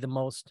probably the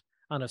most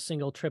on a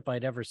single trip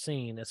I'd ever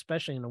seen,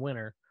 especially in the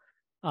winter.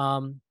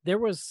 There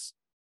was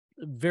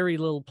very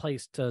little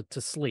place to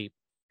sleep.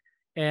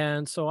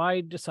 And so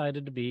I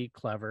decided to be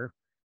clever.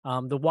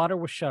 The water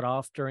was shut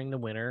off during the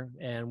winter,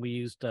 and we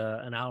used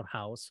an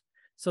outhouse.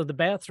 So the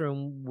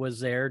bathroom was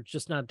there,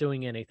 just not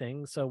doing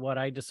anything. So what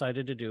I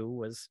decided to do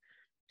was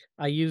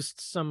I used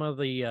some of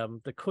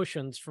the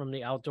cushions from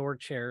the outdoor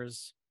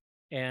chairs,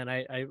 and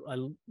I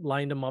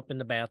lined them up in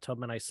the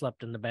bathtub, and I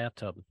slept in the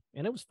bathtub,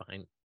 and it was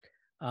fine.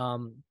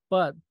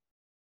 But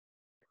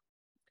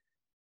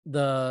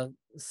the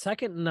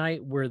second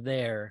night we're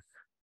there,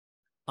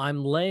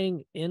 I'm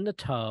laying in the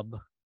tub,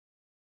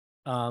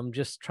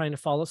 just trying to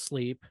fall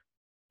asleep,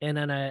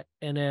 and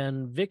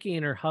then Vicky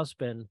and her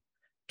husband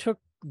took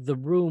the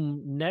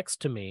room next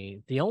to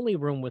me, the only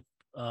room with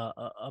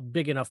a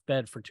big enough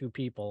bed for two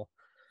people,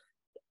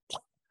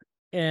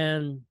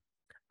 and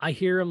I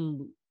hear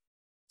them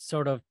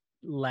sort of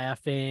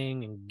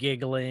laughing and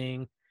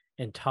giggling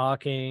and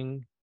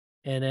talking,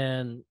 and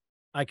then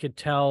I could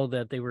tell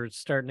that they were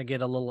starting to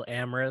get a little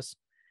amorous,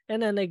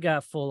 and then they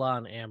got full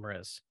on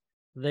amorous.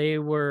 They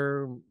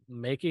were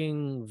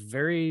making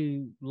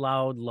very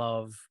loud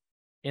love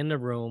in the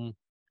room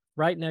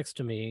right next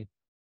to me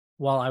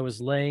while I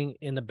was laying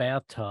in the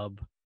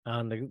bathtub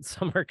on the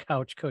summer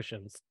couch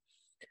cushions,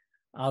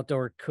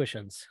 outdoor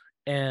cushions.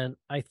 And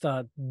I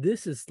thought,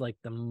 this is like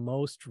the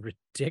most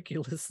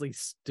ridiculously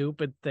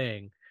stupid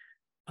thing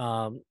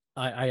I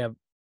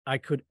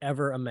could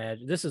ever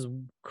imagine. This is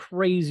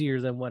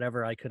crazier than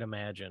whatever I could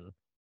imagine.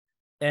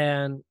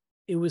 And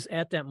it was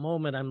at that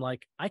moment I'm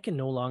like, I can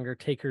no longer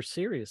take her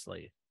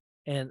seriously.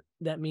 And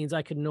that means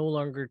I could no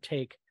longer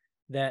take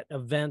that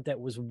event that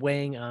was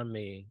weighing on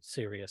me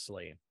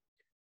seriously.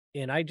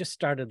 And I just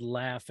started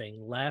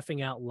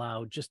laughing out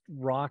loud, just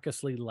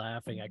raucously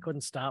laughing. I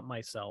couldn't stop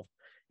myself.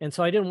 And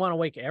so I didn't want to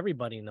wake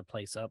everybody in the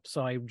place up.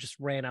 So I just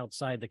ran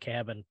outside the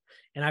cabin,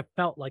 and I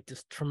felt like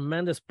this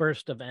tremendous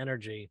burst of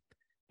energy.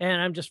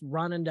 And I'm just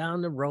running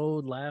down the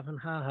road laughing,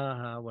 ha ha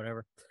ha,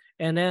 whatever.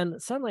 And then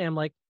suddenly I'm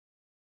like,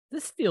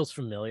 this feels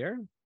familiar.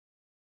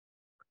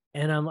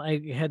 And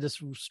I had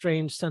this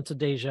strange sense of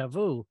deja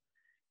vu.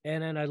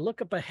 And then I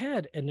look up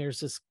ahead, and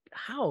there's this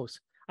house.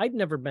 I'd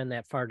never been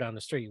that far down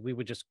the street. We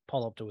would just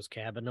pull up to his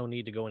cabin, no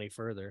need to go any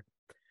further.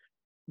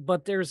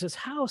 But there's this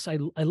house. I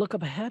look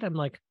up ahead. I'm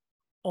like,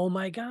 oh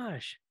my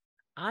gosh,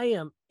 I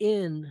am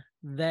in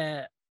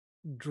that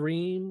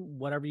dream,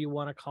 whatever you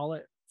want to call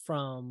it,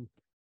 from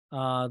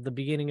the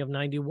beginning of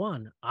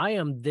 91. I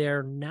am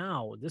there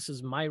now. This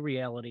is my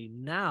reality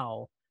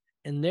now.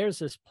 And there's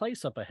this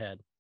place up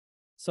ahead.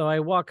 So I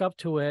walk up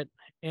to it,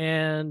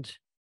 and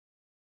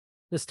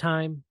this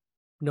time,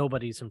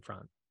 nobody's in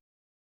front.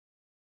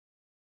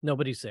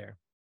 Nobody's there.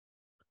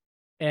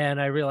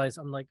 And I realize,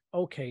 I'm like,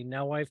 okay,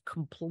 now I've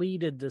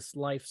completed this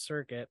life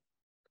circuit.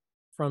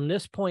 From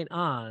this point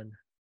on,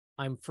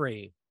 I'm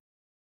free.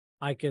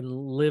 I can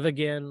live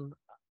again.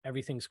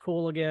 Everything's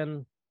cool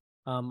again.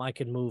 I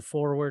can move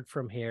forward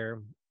from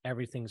here.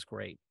 Everything's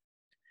great.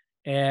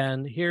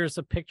 And here's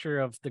a picture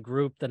of the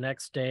group the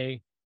next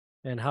day,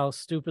 and how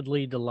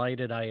stupidly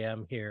delighted I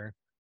am here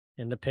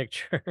in the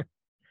picture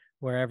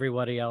where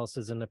everybody else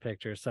is in the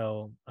picture.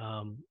 So,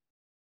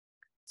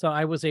 so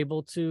I was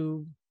able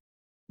to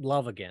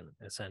love again,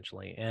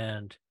 essentially.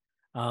 And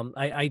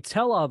I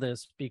tell all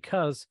this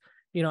because,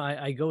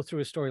 I go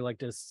through a story like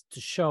this to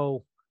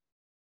show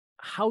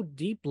how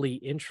deeply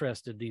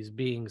interested these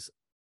beings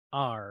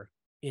are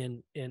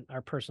in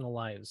our personal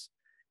lives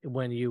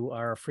when you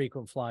are a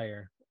frequent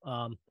flyer.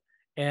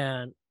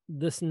 And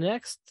this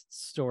next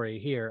story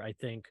here, I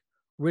think,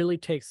 really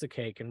takes the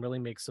cake and really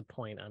makes the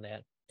point on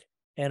that.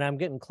 And I'm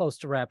getting close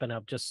to wrapping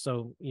up, just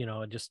so,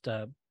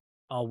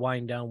 I'll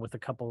wind down with a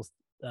couple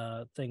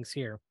things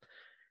here.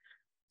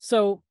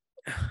 So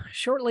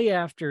shortly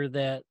after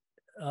that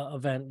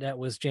event, that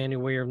was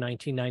January of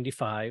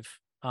 1995,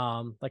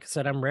 like I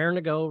said, I'm raring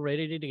to go,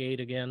 ready to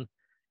date again.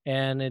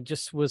 And it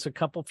just was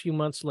a few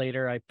months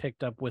later, I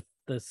picked up with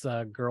this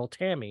girl,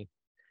 Tammy,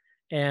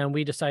 and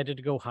we decided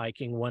to go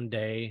hiking one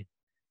day.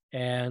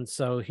 And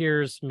so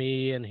here's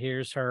me and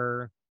here's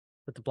her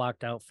with the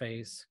blocked out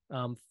face.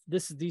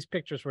 These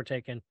pictures were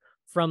taken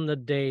from the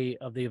day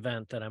of the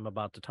event that I'm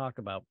about to talk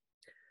about.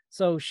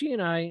 So she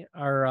and I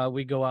are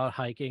we go out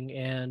hiking,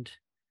 and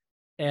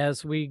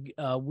as we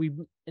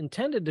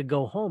intended to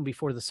go home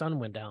before the sun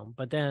went down,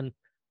 but then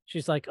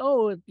she's like,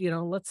 "Oh,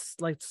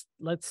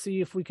 let's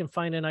see if we can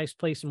find a nice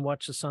place and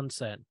watch the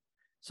sunset."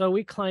 So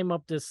we climb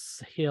up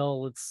this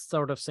hill. It's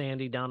sort of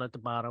sandy down at the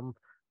bottom,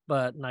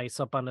 but nice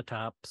up on the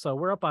top. So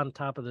we're up on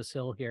top of this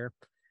hill here.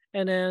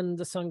 And then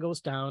the sun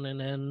goes down, and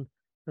then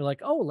We're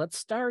like, oh,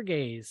 let's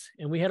stargaze.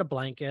 And we had a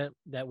blanket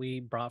that we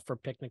brought for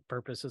picnic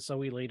purposes. So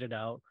we laid it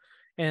out.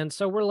 And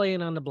so we're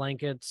laying on the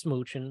blanket,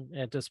 smooching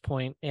at this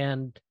point,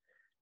 and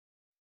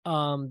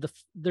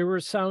there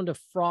was sound of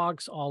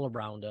frogs all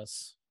around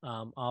us,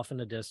 off in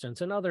the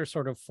distance, and other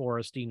sort of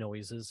foresty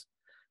noises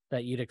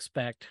that you'd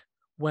expect.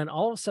 When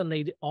all of a sudden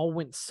they all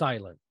went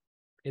silent,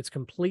 it's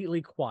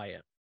completely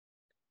quiet,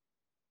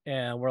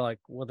 and we're like,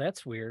 "Well,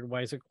 that's weird.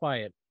 Why is it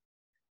quiet?"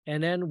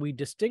 And then we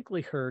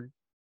distinctly heard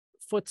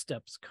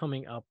footsteps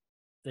coming up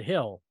the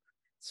hill.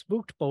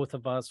 Spooked both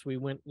of us. We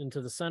went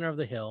into the center of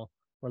the hill.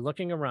 We're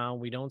looking around.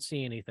 We don't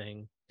see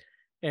anything,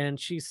 and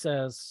she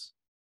says,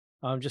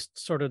 just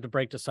sort of to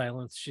break the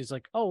silence, she's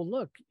like, "Oh,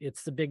 look,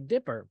 it's the Big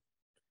Dipper."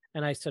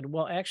 And I said,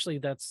 "Well, actually,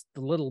 that's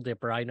the Little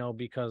Dipper. I know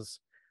because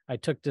I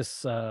took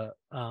this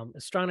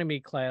astronomy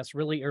class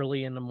really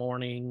early in the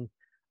morning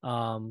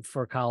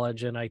for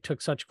college, and I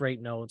took such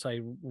great notes. I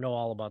know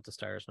all about the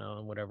stars now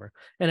and whatever."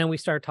 And then we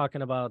start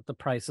talking about the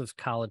price of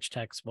college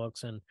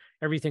textbooks, and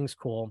everything's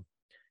cool.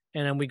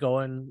 And then we go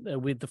and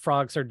the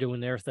frogs are doing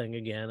their thing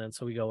again, and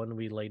so we go and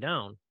we lay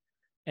down.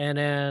 And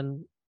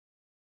then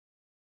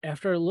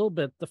after a little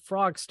bit, the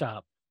frogs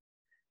stop,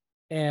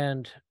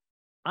 and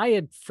I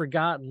had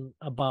forgotten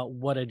about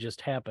what had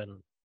just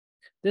happened.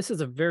 This is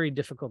a very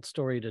difficult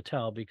story to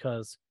tell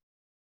because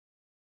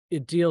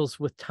it deals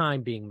with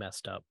time being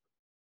messed up.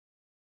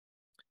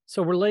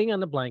 So we're laying on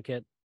the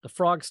blanket, the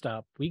frogs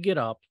stop, we get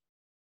up,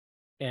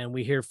 and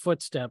we hear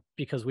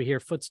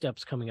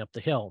footsteps coming up the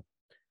hill.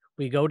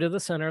 We go to the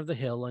center of the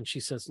hill, and she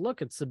says,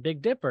 "Look, it's the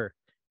Big Dipper."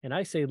 And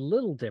I say,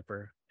 "Little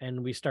Dipper."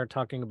 And we start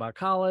talking about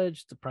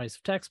college, the price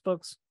of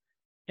textbooks,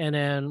 and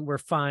then we're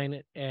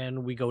fine,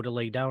 and we go to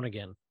lay down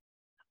again.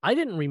 I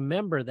didn't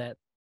remember that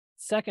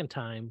second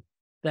time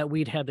that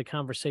we'd had the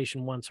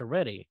conversation once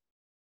already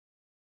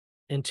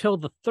until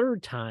the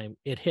third time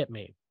it hit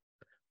me.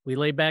 We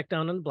lay back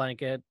down on the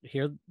blanket,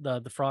 hear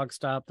the frog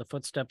stop, the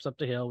footsteps up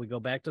the hill. We go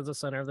back to the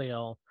center of the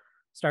hill,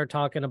 start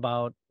talking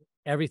about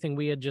everything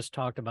we had just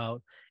talked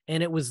about.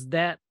 And it was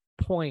that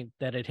point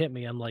that it hit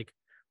me. I'm like,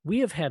 we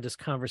have had this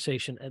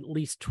conversation at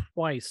least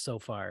twice so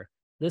far.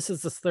 This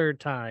is the third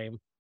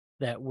time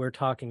that we're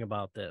talking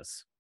about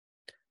this.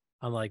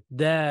 I'm like,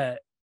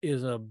 that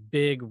is a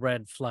big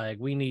red flag.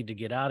 We need to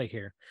get out of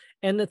here.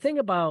 And the thing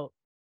about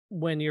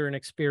when you're an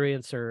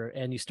experiencer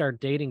and you start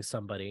dating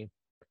somebody,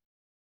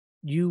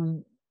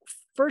 you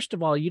first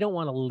of all, you don't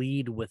want to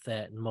lead with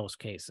that in most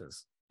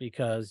cases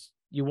because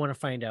you want to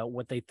find out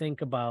what they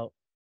think about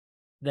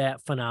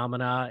that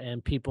phenomena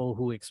and people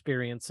who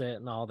experience it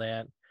and all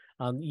that.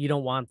 You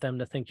don't want them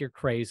to think you're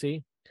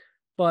crazy.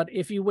 But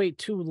if you wait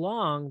too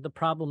long, the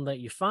problem that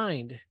you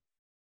find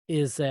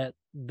is that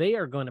they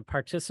are going to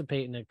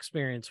participate in the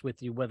experience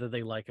with you, whether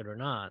they like it or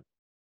not.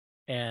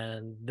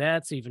 And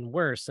that's even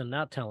worse than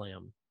not telling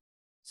them.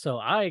 So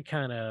I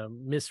kind of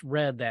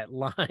misread that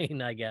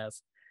line, I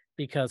guess,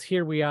 because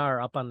here we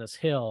are up on this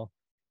hill,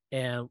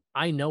 and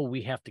I know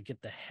we have to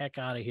get the heck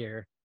out of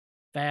here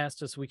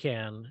fast as we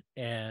can.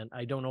 And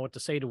I don't know what to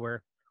say to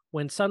her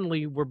when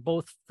suddenly we're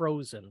both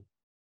frozen,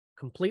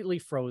 completely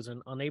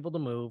frozen, unable to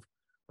move.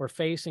 We're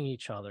facing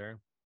each other.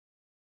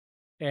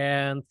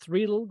 And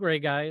three little gray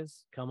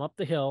guys come up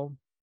the hill,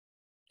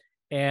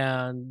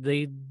 and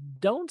they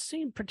don't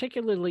seem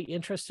particularly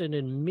interested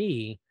in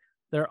me.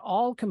 They're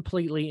all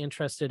completely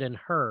interested in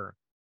her.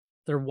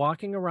 They're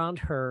walking around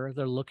her,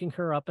 they're looking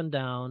her up and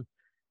down,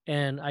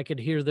 and I could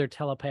hear their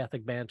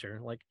telepathic banter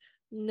like,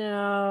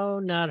 "No,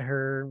 not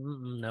her.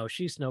 Mm-mm, no,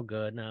 she's no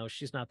good. No,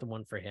 she's not the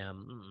one for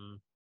him. Mm-mm.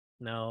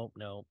 No,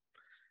 no."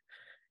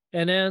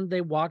 And then they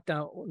walked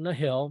down the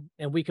hill,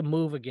 and we could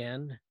move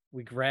again.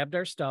 We grabbed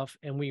our stuff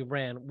and we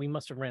ran. We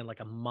must have ran like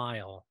a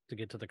mile to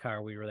get to the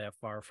car. We were that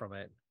far from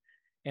it.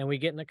 And we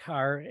get in the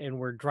car and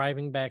we're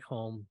driving back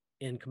home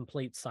in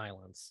complete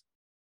silence.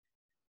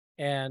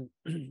 And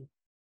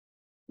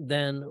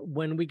then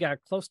when we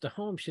got close to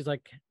home, she's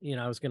like,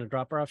 I was going to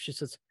drop her off. She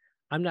says,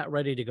 "I'm not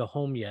ready to go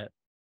home yet."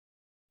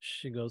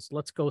 She goes,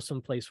 "Let's go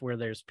someplace where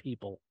there's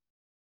people."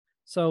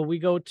 So we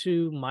go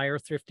to Meyer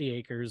Thrifty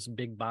Acres,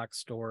 big box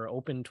store,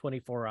 open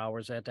 24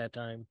 hours at that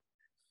time.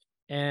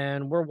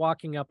 And we're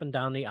walking up and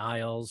down the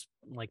aisles,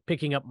 like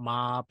picking up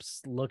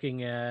mops,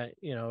 looking at,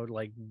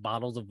 like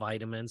bottles of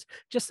vitamins,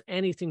 just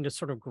anything to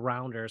sort of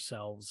ground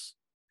ourselves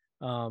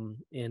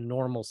in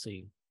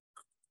normalcy.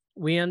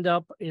 We end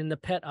up in the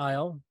pet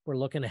aisle. We're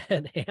looking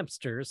at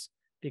hamsters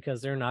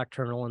because they're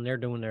nocturnal and they're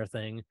doing their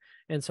thing.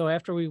 And so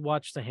after we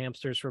watch the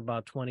hamsters for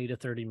about 20 to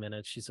 30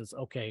 minutes, she says,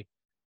 "Okay,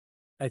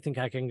 I think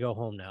I can go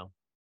home now."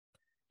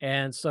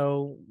 And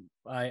so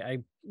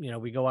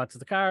we go out to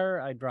the car.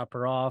 I drop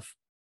her off.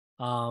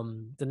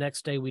 The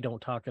next day we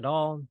don't talk at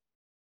all.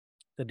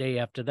 The day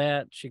after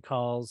that, she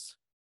calls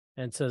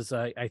and says,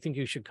 I think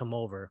you should come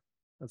over.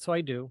 And so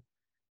I do.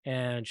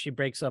 And she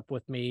breaks up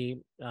with me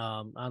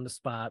on the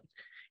spot.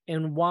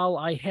 And while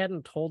I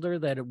hadn't told her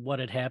that what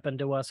had happened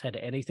to us had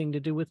anything to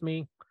do with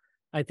me,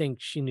 I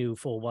think she knew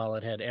full well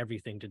it had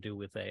everything to do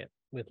with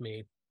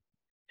me.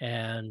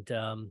 And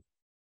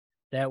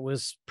that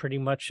was pretty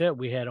much it.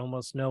 We had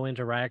almost no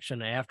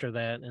interaction after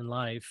that in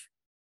life.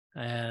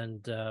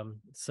 And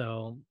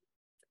so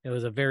it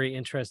was a very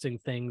interesting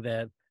thing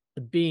that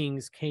the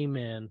beings came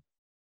in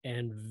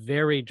and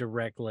very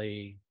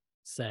directly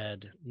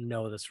said,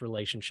 no, this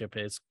relationship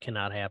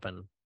cannot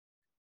happen.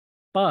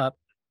 But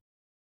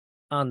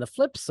on the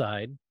flip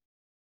side,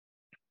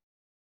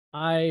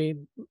 I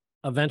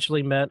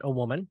eventually met a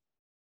woman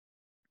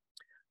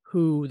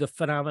who the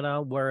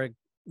phenomena where it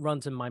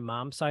runs in my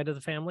mom's side of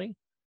the family,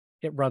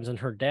 it runs in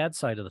her dad's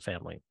side of the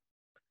family.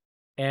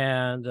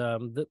 And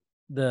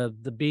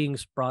the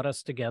beings brought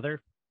us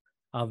together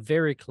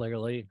very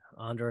clearly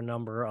under a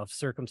number of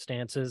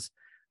circumstances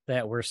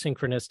that were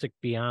synchronistic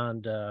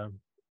beyond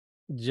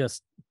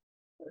just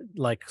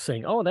like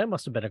saying, oh, that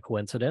must have been a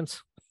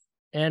coincidence.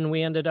 And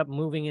we ended up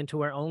moving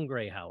into our own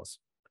gray house.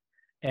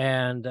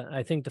 And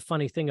I think the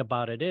funny thing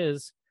about it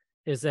is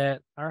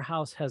that our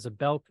house has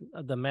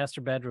the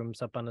master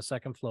bedroom's up on the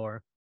second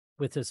floor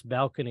with this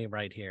balcony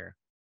right here,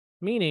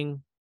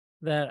 meaning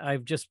that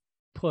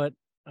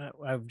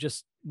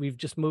we've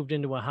just moved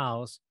into a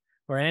house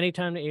where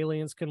anytime the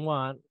aliens can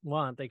want,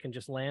 they can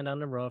just land on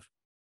the roof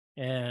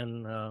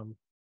and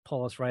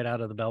pull us right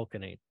out of the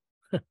balcony.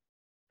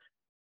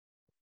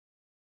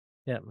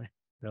 Yeah,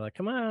 they're like,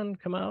 come on,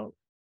 come out.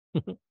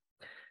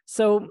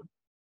 So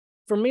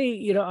for me,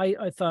 you know,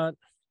 I thought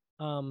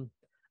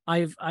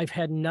I've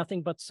had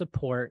nothing but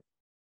support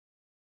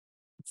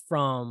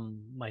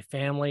from my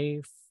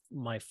family,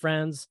 my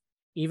friends,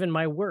 even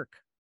my work.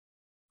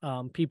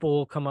 People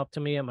will come up to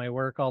me at my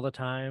work all the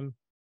time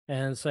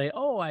and say,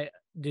 "Oh,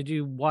 did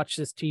you watch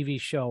this TV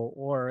show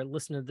or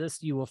listen to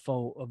this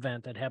UFO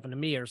event that happened to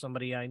me or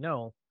somebody I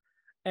know?"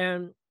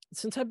 And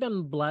since I've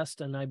been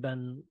blessed and I've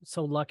been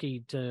so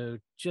lucky to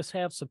just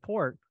have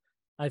support,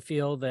 I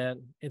feel that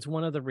it's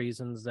one of the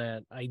reasons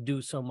that I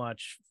do so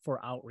much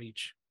for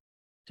outreach,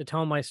 to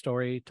tell my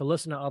story, to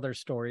listen to other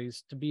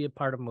stories, to be a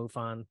part of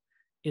MUFON,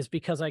 is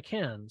because I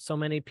can. So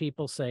many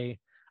people say,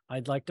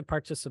 I'd like to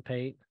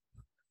participate,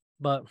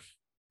 but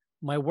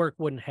my work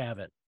wouldn't have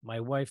it.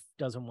 My wife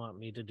doesn't want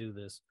me to do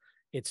this.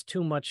 It's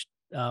too much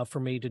for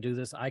me to do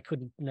this. I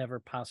could never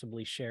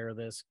possibly share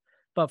this.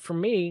 But for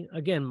me,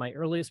 again, my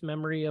earliest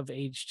memory of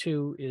age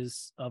 2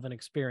 is of an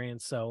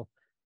experience. So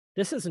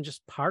this isn't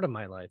just part of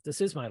my life. This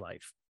is my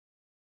life,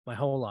 my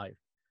whole life.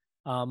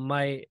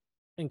 My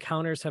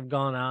encounters have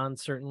gone on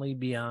certainly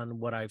beyond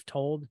what I've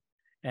told.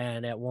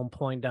 And at one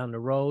point down the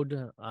road,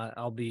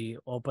 I'll be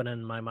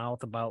opening my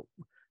mouth about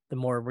the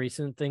more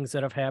recent things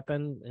that have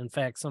happened. In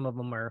fact, some of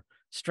them are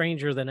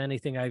stranger than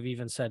anything I've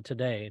even said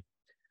today.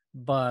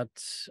 But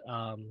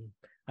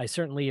I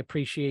certainly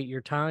appreciate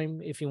your time.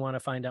 If you want to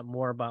find out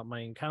more about my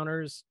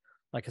encounters,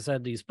 like I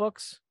said, these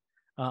books.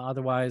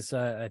 Otherwise,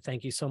 I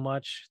thank you so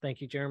much.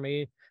 Thank you,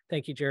 Jeremy.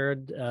 Thank you,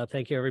 Jared.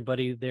 Thank you,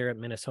 everybody there at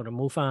Minnesota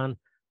MUFON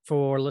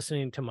for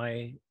listening to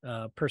my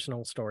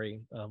personal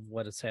story of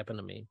what has happened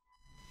to me.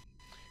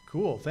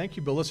 Cool. Thank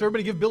you, Bill. Let's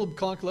everybody give Bill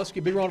Konkolesky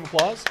a big round of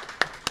applause.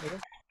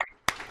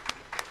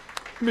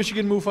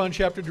 Michigan MUFON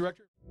Chapter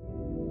Director.